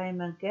mean that I am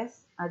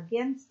against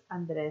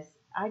Andrés.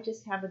 I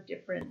just have a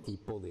different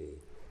tipo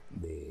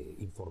de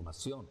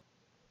información.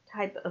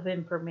 Type of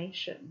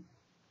information.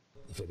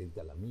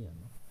 Diferente a la mía,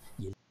 ¿no?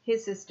 Y él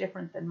His is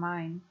different than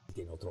mine.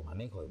 tiene otro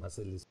manejo, además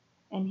él es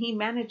And he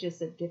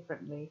manages it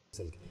differently.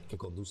 el que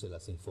conduce la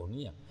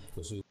sinfonía.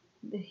 Yo soy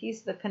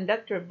He's the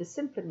conductor of the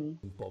symphony.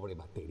 un pobre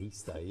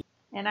baterista ahí.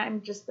 And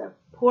I'm just a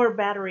poor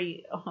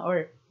battery,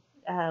 or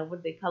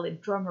what they call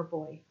it, drummer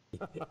boy.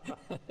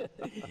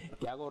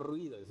 Que hago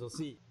ruido, eso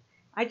sí.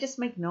 I just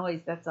make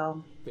noise, that's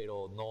all.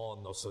 Pero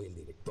no soy el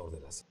director de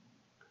la sinfonía.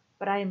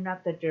 But I am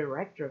not the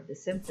director of the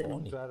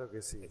symphony. Claro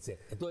que sí.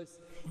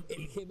 Entonces,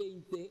 el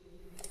G20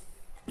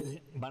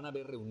 van a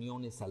haber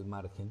reuniones al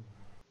margen.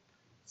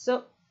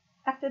 So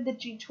after the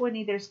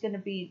G20, there's going to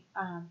be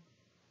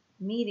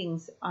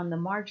meetings on the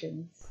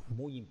margins.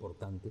 Muy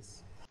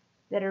importantes.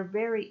 That are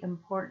very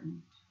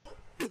important.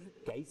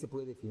 Que ahí se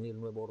puede definir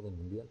el nuevo orden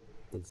mundial.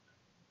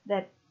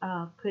 That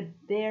could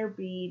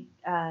thereby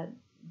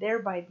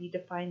be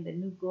defined the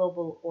new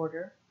global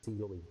order.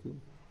 Siglo XXI.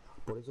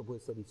 Por eso puede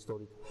ser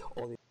histórico.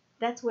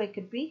 That's why it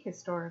could be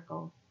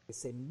historical.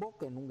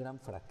 Desemboca en un gran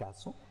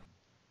fracaso.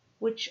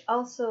 Which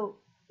also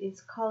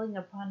is calling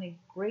upon a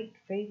great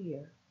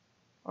failure.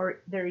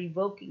 Or they're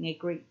evoking a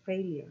great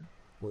failure.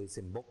 O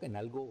desemboca en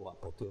algo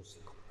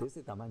apoteósico. De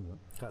ese tamaño.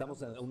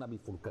 Estamos en una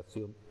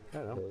bifurcación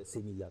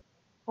similar.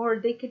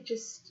 Or they could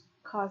just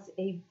cause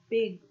a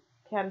big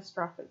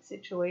catastrophic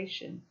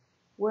situation.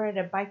 We're at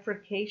a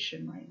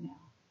bifurcation right now.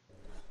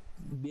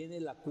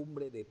 Viene la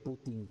cumbre de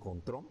Putin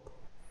con Trump.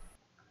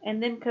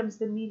 And then comes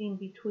the meeting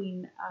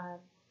between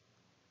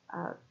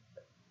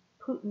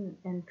Putin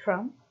and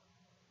Trump.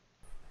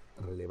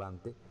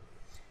 Relevante.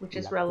 Which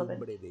is la relevant.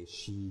 Cumbre de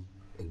Xi,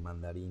 el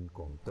mandarín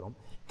con Trump.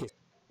 Que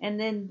and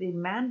then the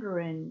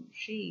Mandarin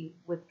Xi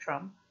with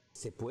Trump.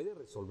 Se puede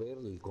resolver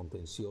el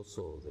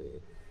contencioso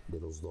de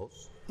los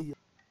dos.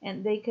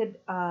 And they could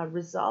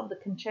resolve the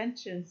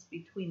contentions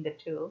between the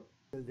two.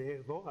 El de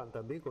Erdogan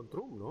también con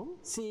Trump, ¿no?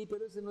 Sí,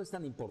 pero ese no es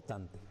tan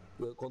importante.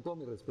 Con todo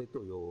mi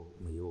respeto, yo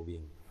me llevo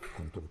bien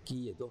con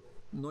Turquía y todo.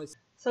 No es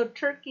So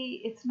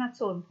Turkey, it's not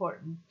so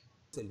important.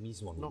 el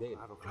mismo nivel.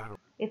 No, claro.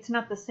 It's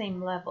not the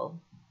same level.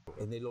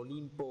 En el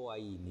Olimpo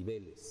hay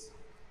niveles.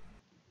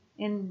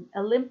 In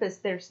Olympus,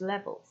 there's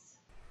levels.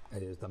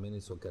 También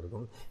eso que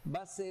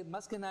va a ser,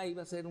 más que nada,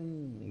 iba a ser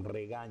un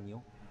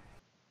regaño.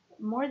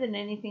 More than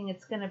anything,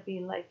 it's going to be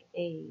like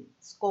a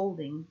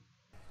scolding.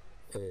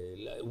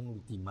 Un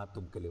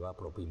ultimátum que le va a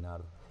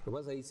propinar. Lo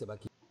vas ahí se va a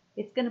quitar.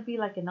 It's going to be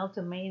like an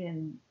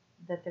ultimatum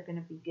that they're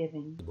going to be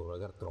giving.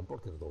 Trump,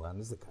 porque Erdogan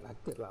es de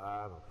carácter.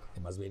 Claro.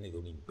 Además viene de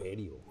un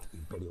imperio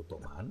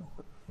otomano.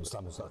 No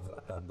estamos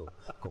tratando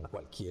con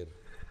cualquier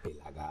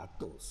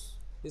pelagatos.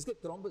 Es que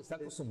Trump está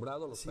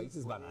acostumbrado a los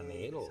países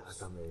bananeros.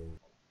 Exactamente.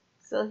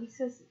 So he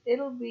says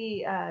it'll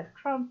be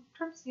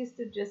Trump's used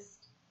to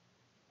just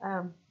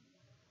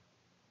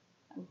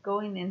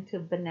going into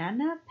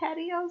banana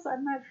patios.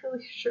 I'm not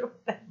really sure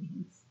what that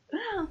means.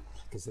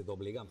 Que se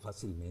doblegan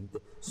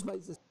fácilmente. Los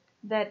países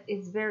that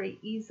is very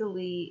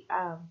easily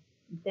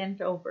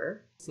bent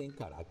over. Sin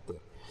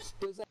carácter.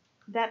 Entonces,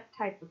 that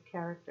type of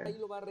character. Ahí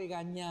lo va a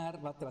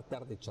regañar, va a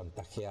tratar de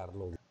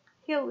chantajearlo.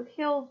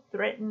 He'll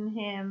threaten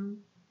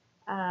him.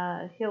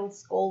 He'll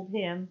scold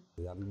him.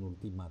 Darle un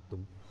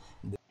ultimátum.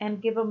 And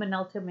give him an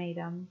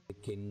ultimatum. De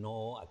que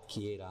no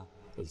adquiera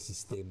el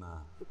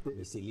sistema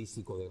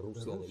misilístico de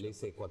Rusia del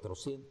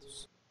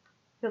S-400.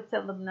 He'll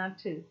tell them not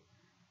to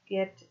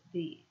get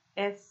the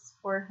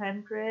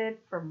S-400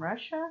 from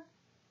Russia.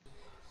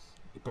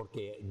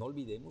 Porque no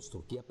olvidemos,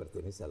 Turquía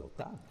pertenece a la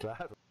OTAN.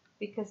 Claro.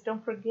 Because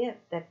don't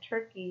forget that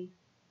Turkey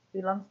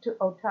belongs to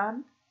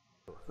OTAN.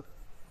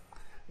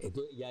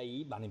 Entonces, y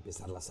ahí van a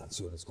empezar las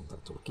sanciones contra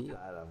Turquía.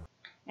 Claro.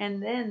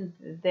 And then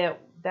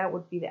that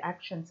would be the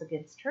actions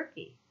against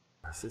Turkey.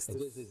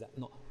 Entonces,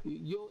 no,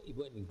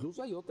 bueno,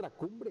 incluso hay otra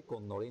cumbre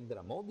con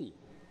Narendra Modi.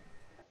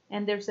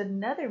 And there's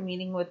another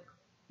meeting with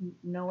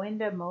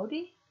Narendra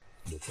Modi.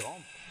 De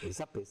Trump,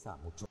 esa pesa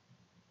mucho.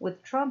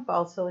 With Trump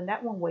also, and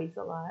that one weighs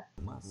a lot.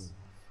 Más.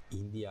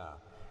 India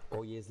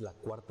hoy es la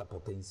cuarta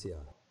potencia.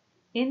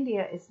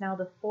 India is now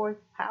the fourth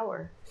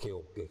power.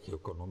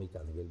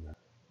 Geoeconómica a nivel mundial.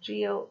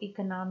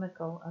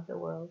 Geoeconomical of the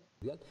world.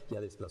 Ya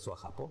desplazó a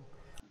Japón.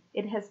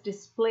 It has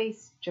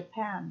displaced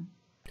Japan.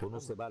 Uno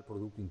se va al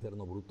Producto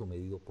Interno Bruto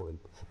medido por el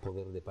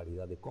poder de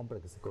paridad de compra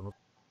que se conoce.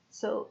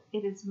 So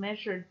it is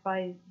measured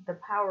by the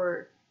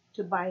power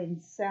to buy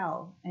and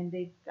sell, and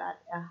they've got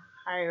a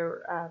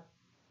higher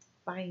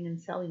buying and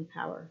selling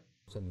power.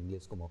 En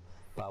inglés como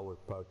Power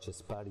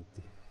Purchase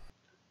Parity.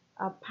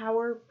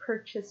 Power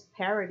Purchase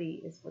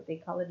Parity is what they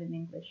call it in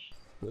English.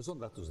 Esos son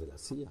datos de la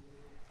CIA.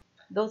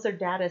 Those are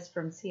data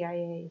from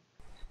CIA.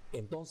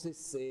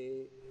 Entonces,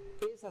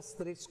 esas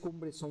tres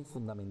cumbres son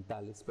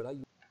fundamentales, pero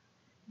hay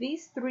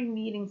These three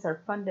meetings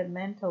are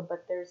fundamental,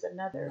 but there's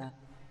another. Una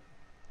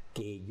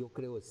que yo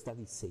creo está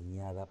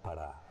diseñada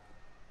para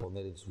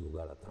poner en su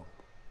lugar a Trump.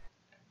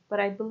 But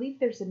I believe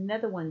there's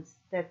another one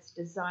that's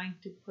designed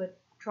to put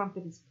Trump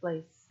in his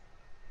place.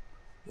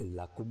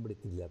 La cumbre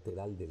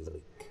trilateral del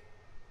RIC.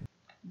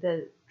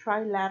 The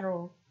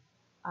trilateral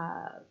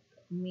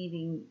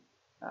meeting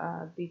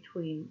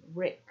between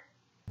RIC.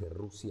 De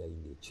Rusia,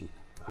 India y China.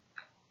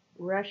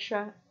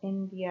 Russia,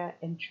 India,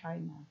 and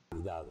China.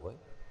 Cuidado,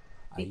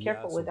 Be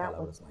careful with that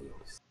one.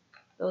 Mayores.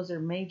 Those are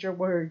major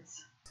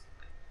words.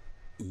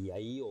 Y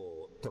ahí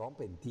Trump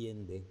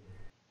entiende.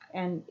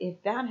 And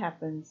if that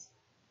happens,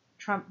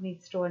 Trump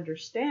needs to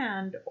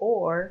understand,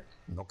 or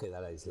no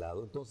quedar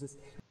aislado. Entonces,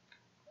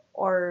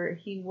 or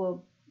he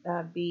will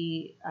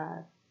be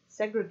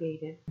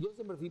segregated. Yo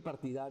siempre fui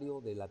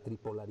partidario de la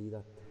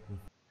tripolaridad.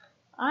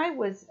 I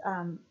was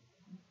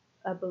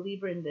a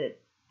believer in the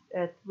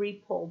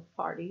three-pole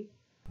party.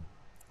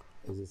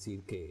 Es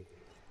decir que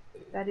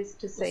that is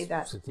to say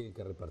that se tiene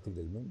que repartir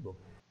el mundo.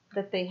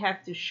 That they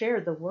have to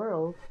share the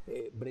world.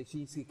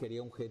 Brzezinski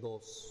quería un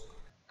G2.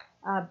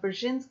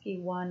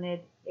 Brzezinski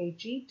wanted a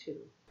G2.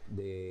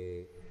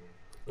 De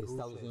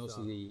Estados Unidos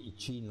y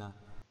China.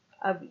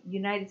 Of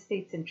United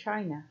States and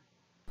China.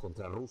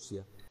 Contra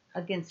Rusia.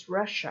 Against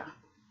Russia.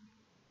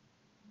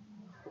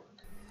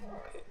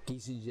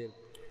 Kissinger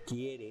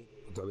quiere,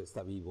 todavía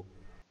está vivo.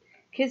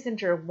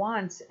 Kissinger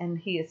wants, and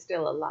he is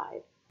still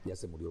alive. Ya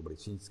se murió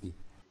Brzezinski.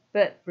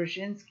 But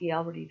Brzezinski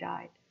already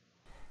died.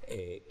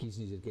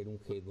 Kissinger quiere un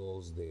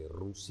G2 de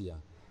Rusia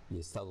y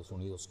Estados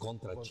Unidos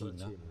contra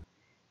China.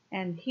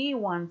 And he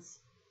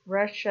wants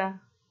Russia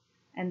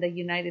and the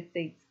United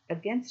States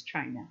against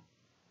China.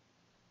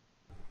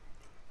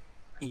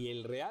 Y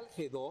el real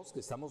G2 que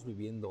estamos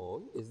viviendo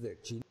hoy es de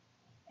China.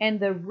 And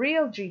the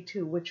real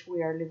G2, which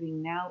we are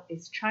living now,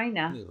 is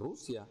China. Y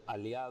Rusia,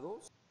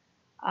 aliados.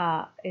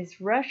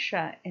 Is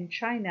Russia and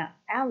China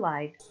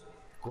allied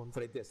con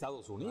frente a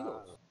Estados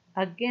Unidos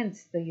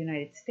against the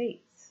United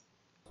States.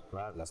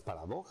 Las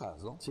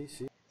paradojas, ¿no? Sí,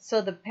 sí.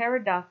 So the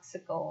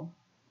paradoxical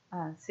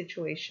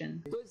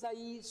situation. Entonces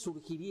ahí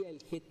surgiría el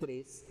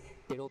G3,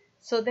 pero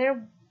so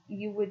there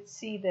you would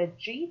see the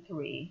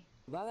G3.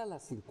 Dadas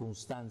las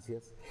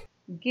circunstancias.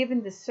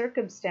 Given the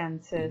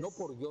circumstances. Y no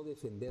por yo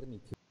defender mi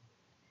teoría.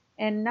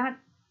 And not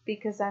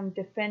because I'm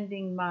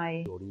defending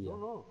my.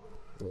 No.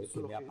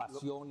 Que me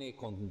apasione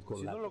con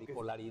la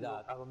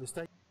bipolaridad.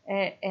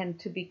 And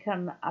to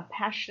become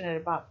passionate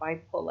about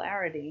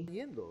bipolarity.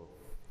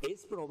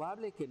 Es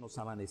probable que nos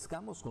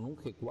amanezcamos con un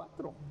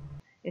G4.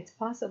 It's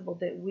possible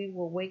that we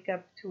will wake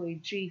up to a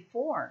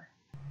G4.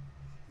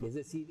 Es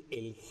decir,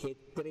 el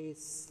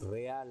G3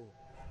 real.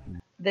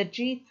 The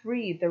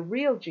G3, the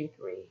real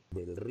G3.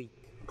 Del RIC,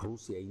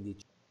 Rusia, India.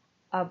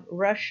 Of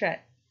Russia,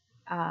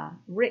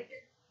 RIC.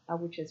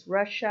 Which is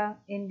Russia,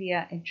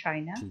 India, and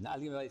China.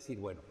 Alguien va a decir,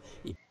 bueno,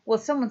 well,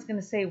 someone's going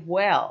to say,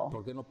 well,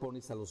 ¿por qué no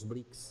pones a los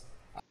BRICS?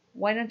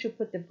 Why don't you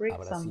put the BRICS a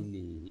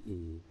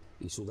Brasil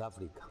y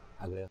Sudáfrica?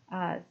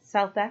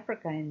 South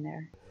Africa in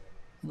there.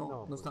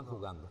 No están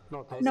jugando.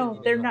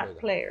 No, they're not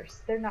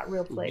players. They're not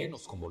real players. Y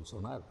menos con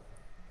Bolsonaro,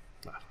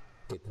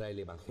 que trae el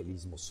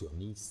evangelismo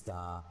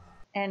sionista.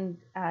 And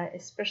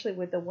especially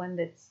with the one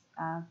that's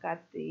got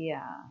the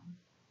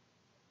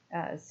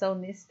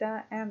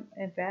Sionista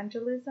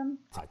evangelism,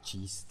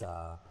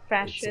 fascista,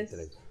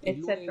 fascist,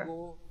 etc. Y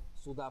luego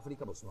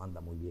Sudáfrica pues no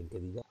anda muy bien, que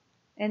diga.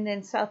 And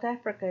then South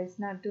Africa is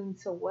not doing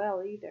so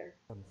well either.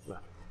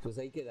 Entonces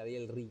ahí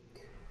quedaría el RIC.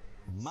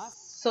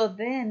 So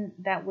then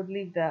that would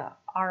leave the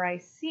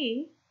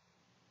RIC.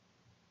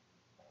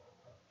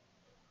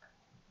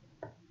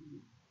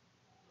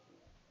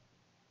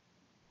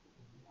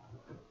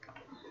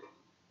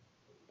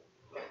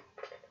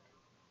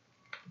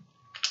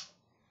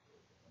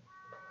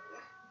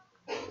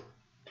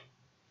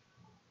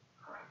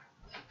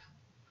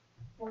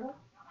 Hello?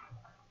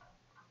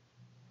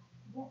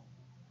 Yes.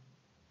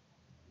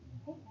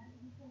 Hey,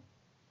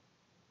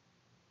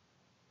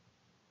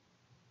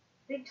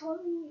 they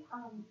told me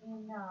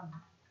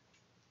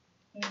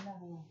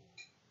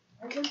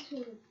I went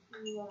to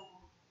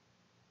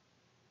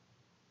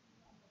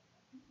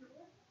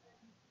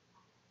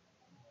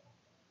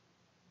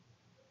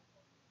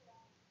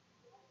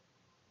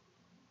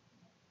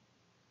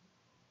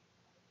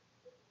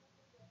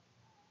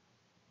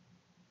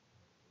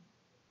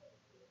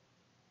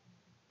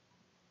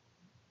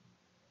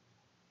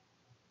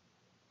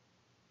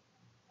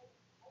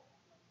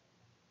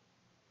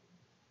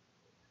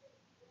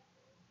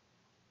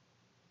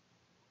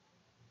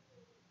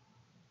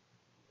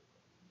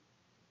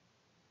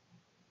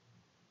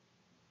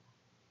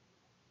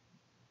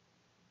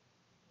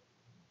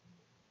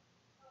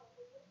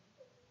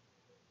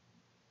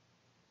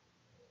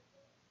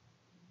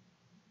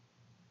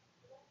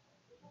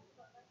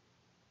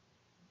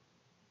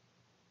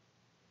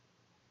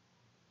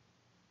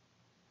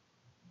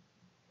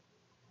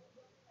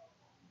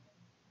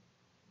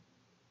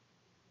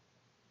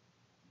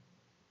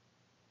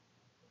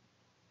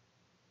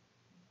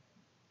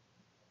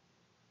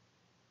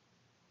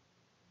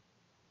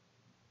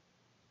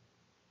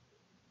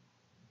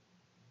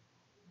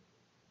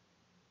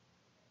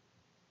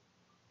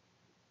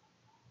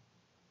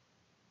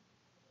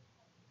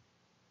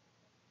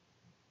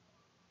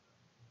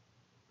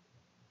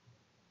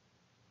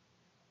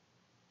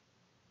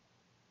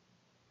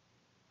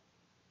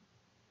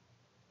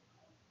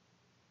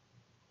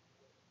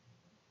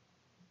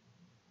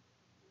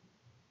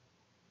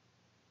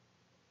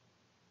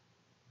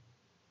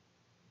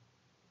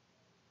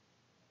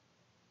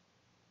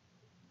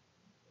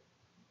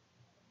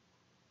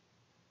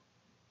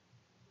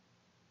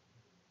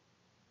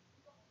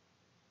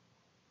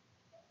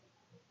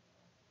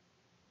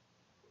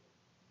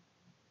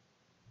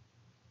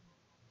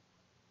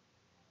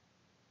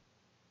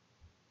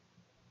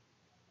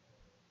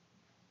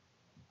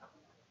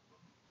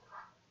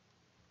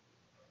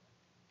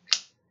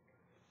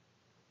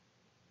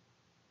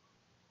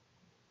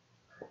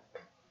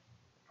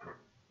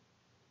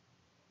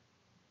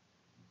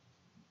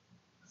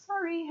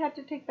sorry, had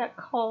to take that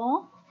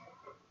call.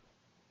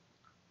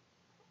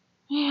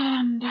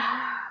 And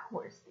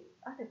where's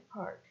the other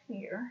part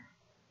here?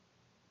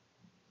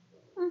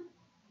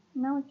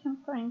 Now we can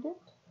find it.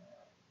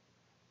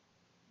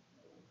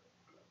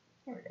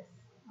 Here it is.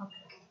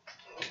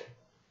 Okay.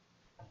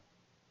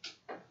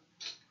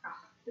 Oh,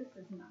 this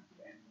is not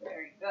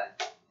very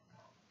good.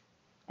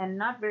 And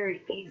not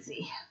very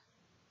easy.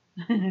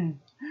 Okay.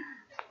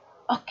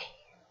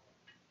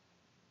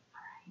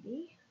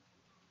 Alrighty.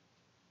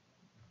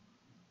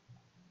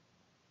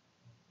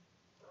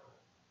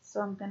 So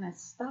I'm going to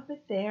stop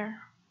it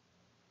there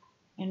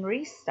and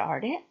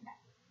restart it.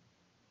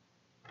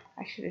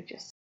 I should have just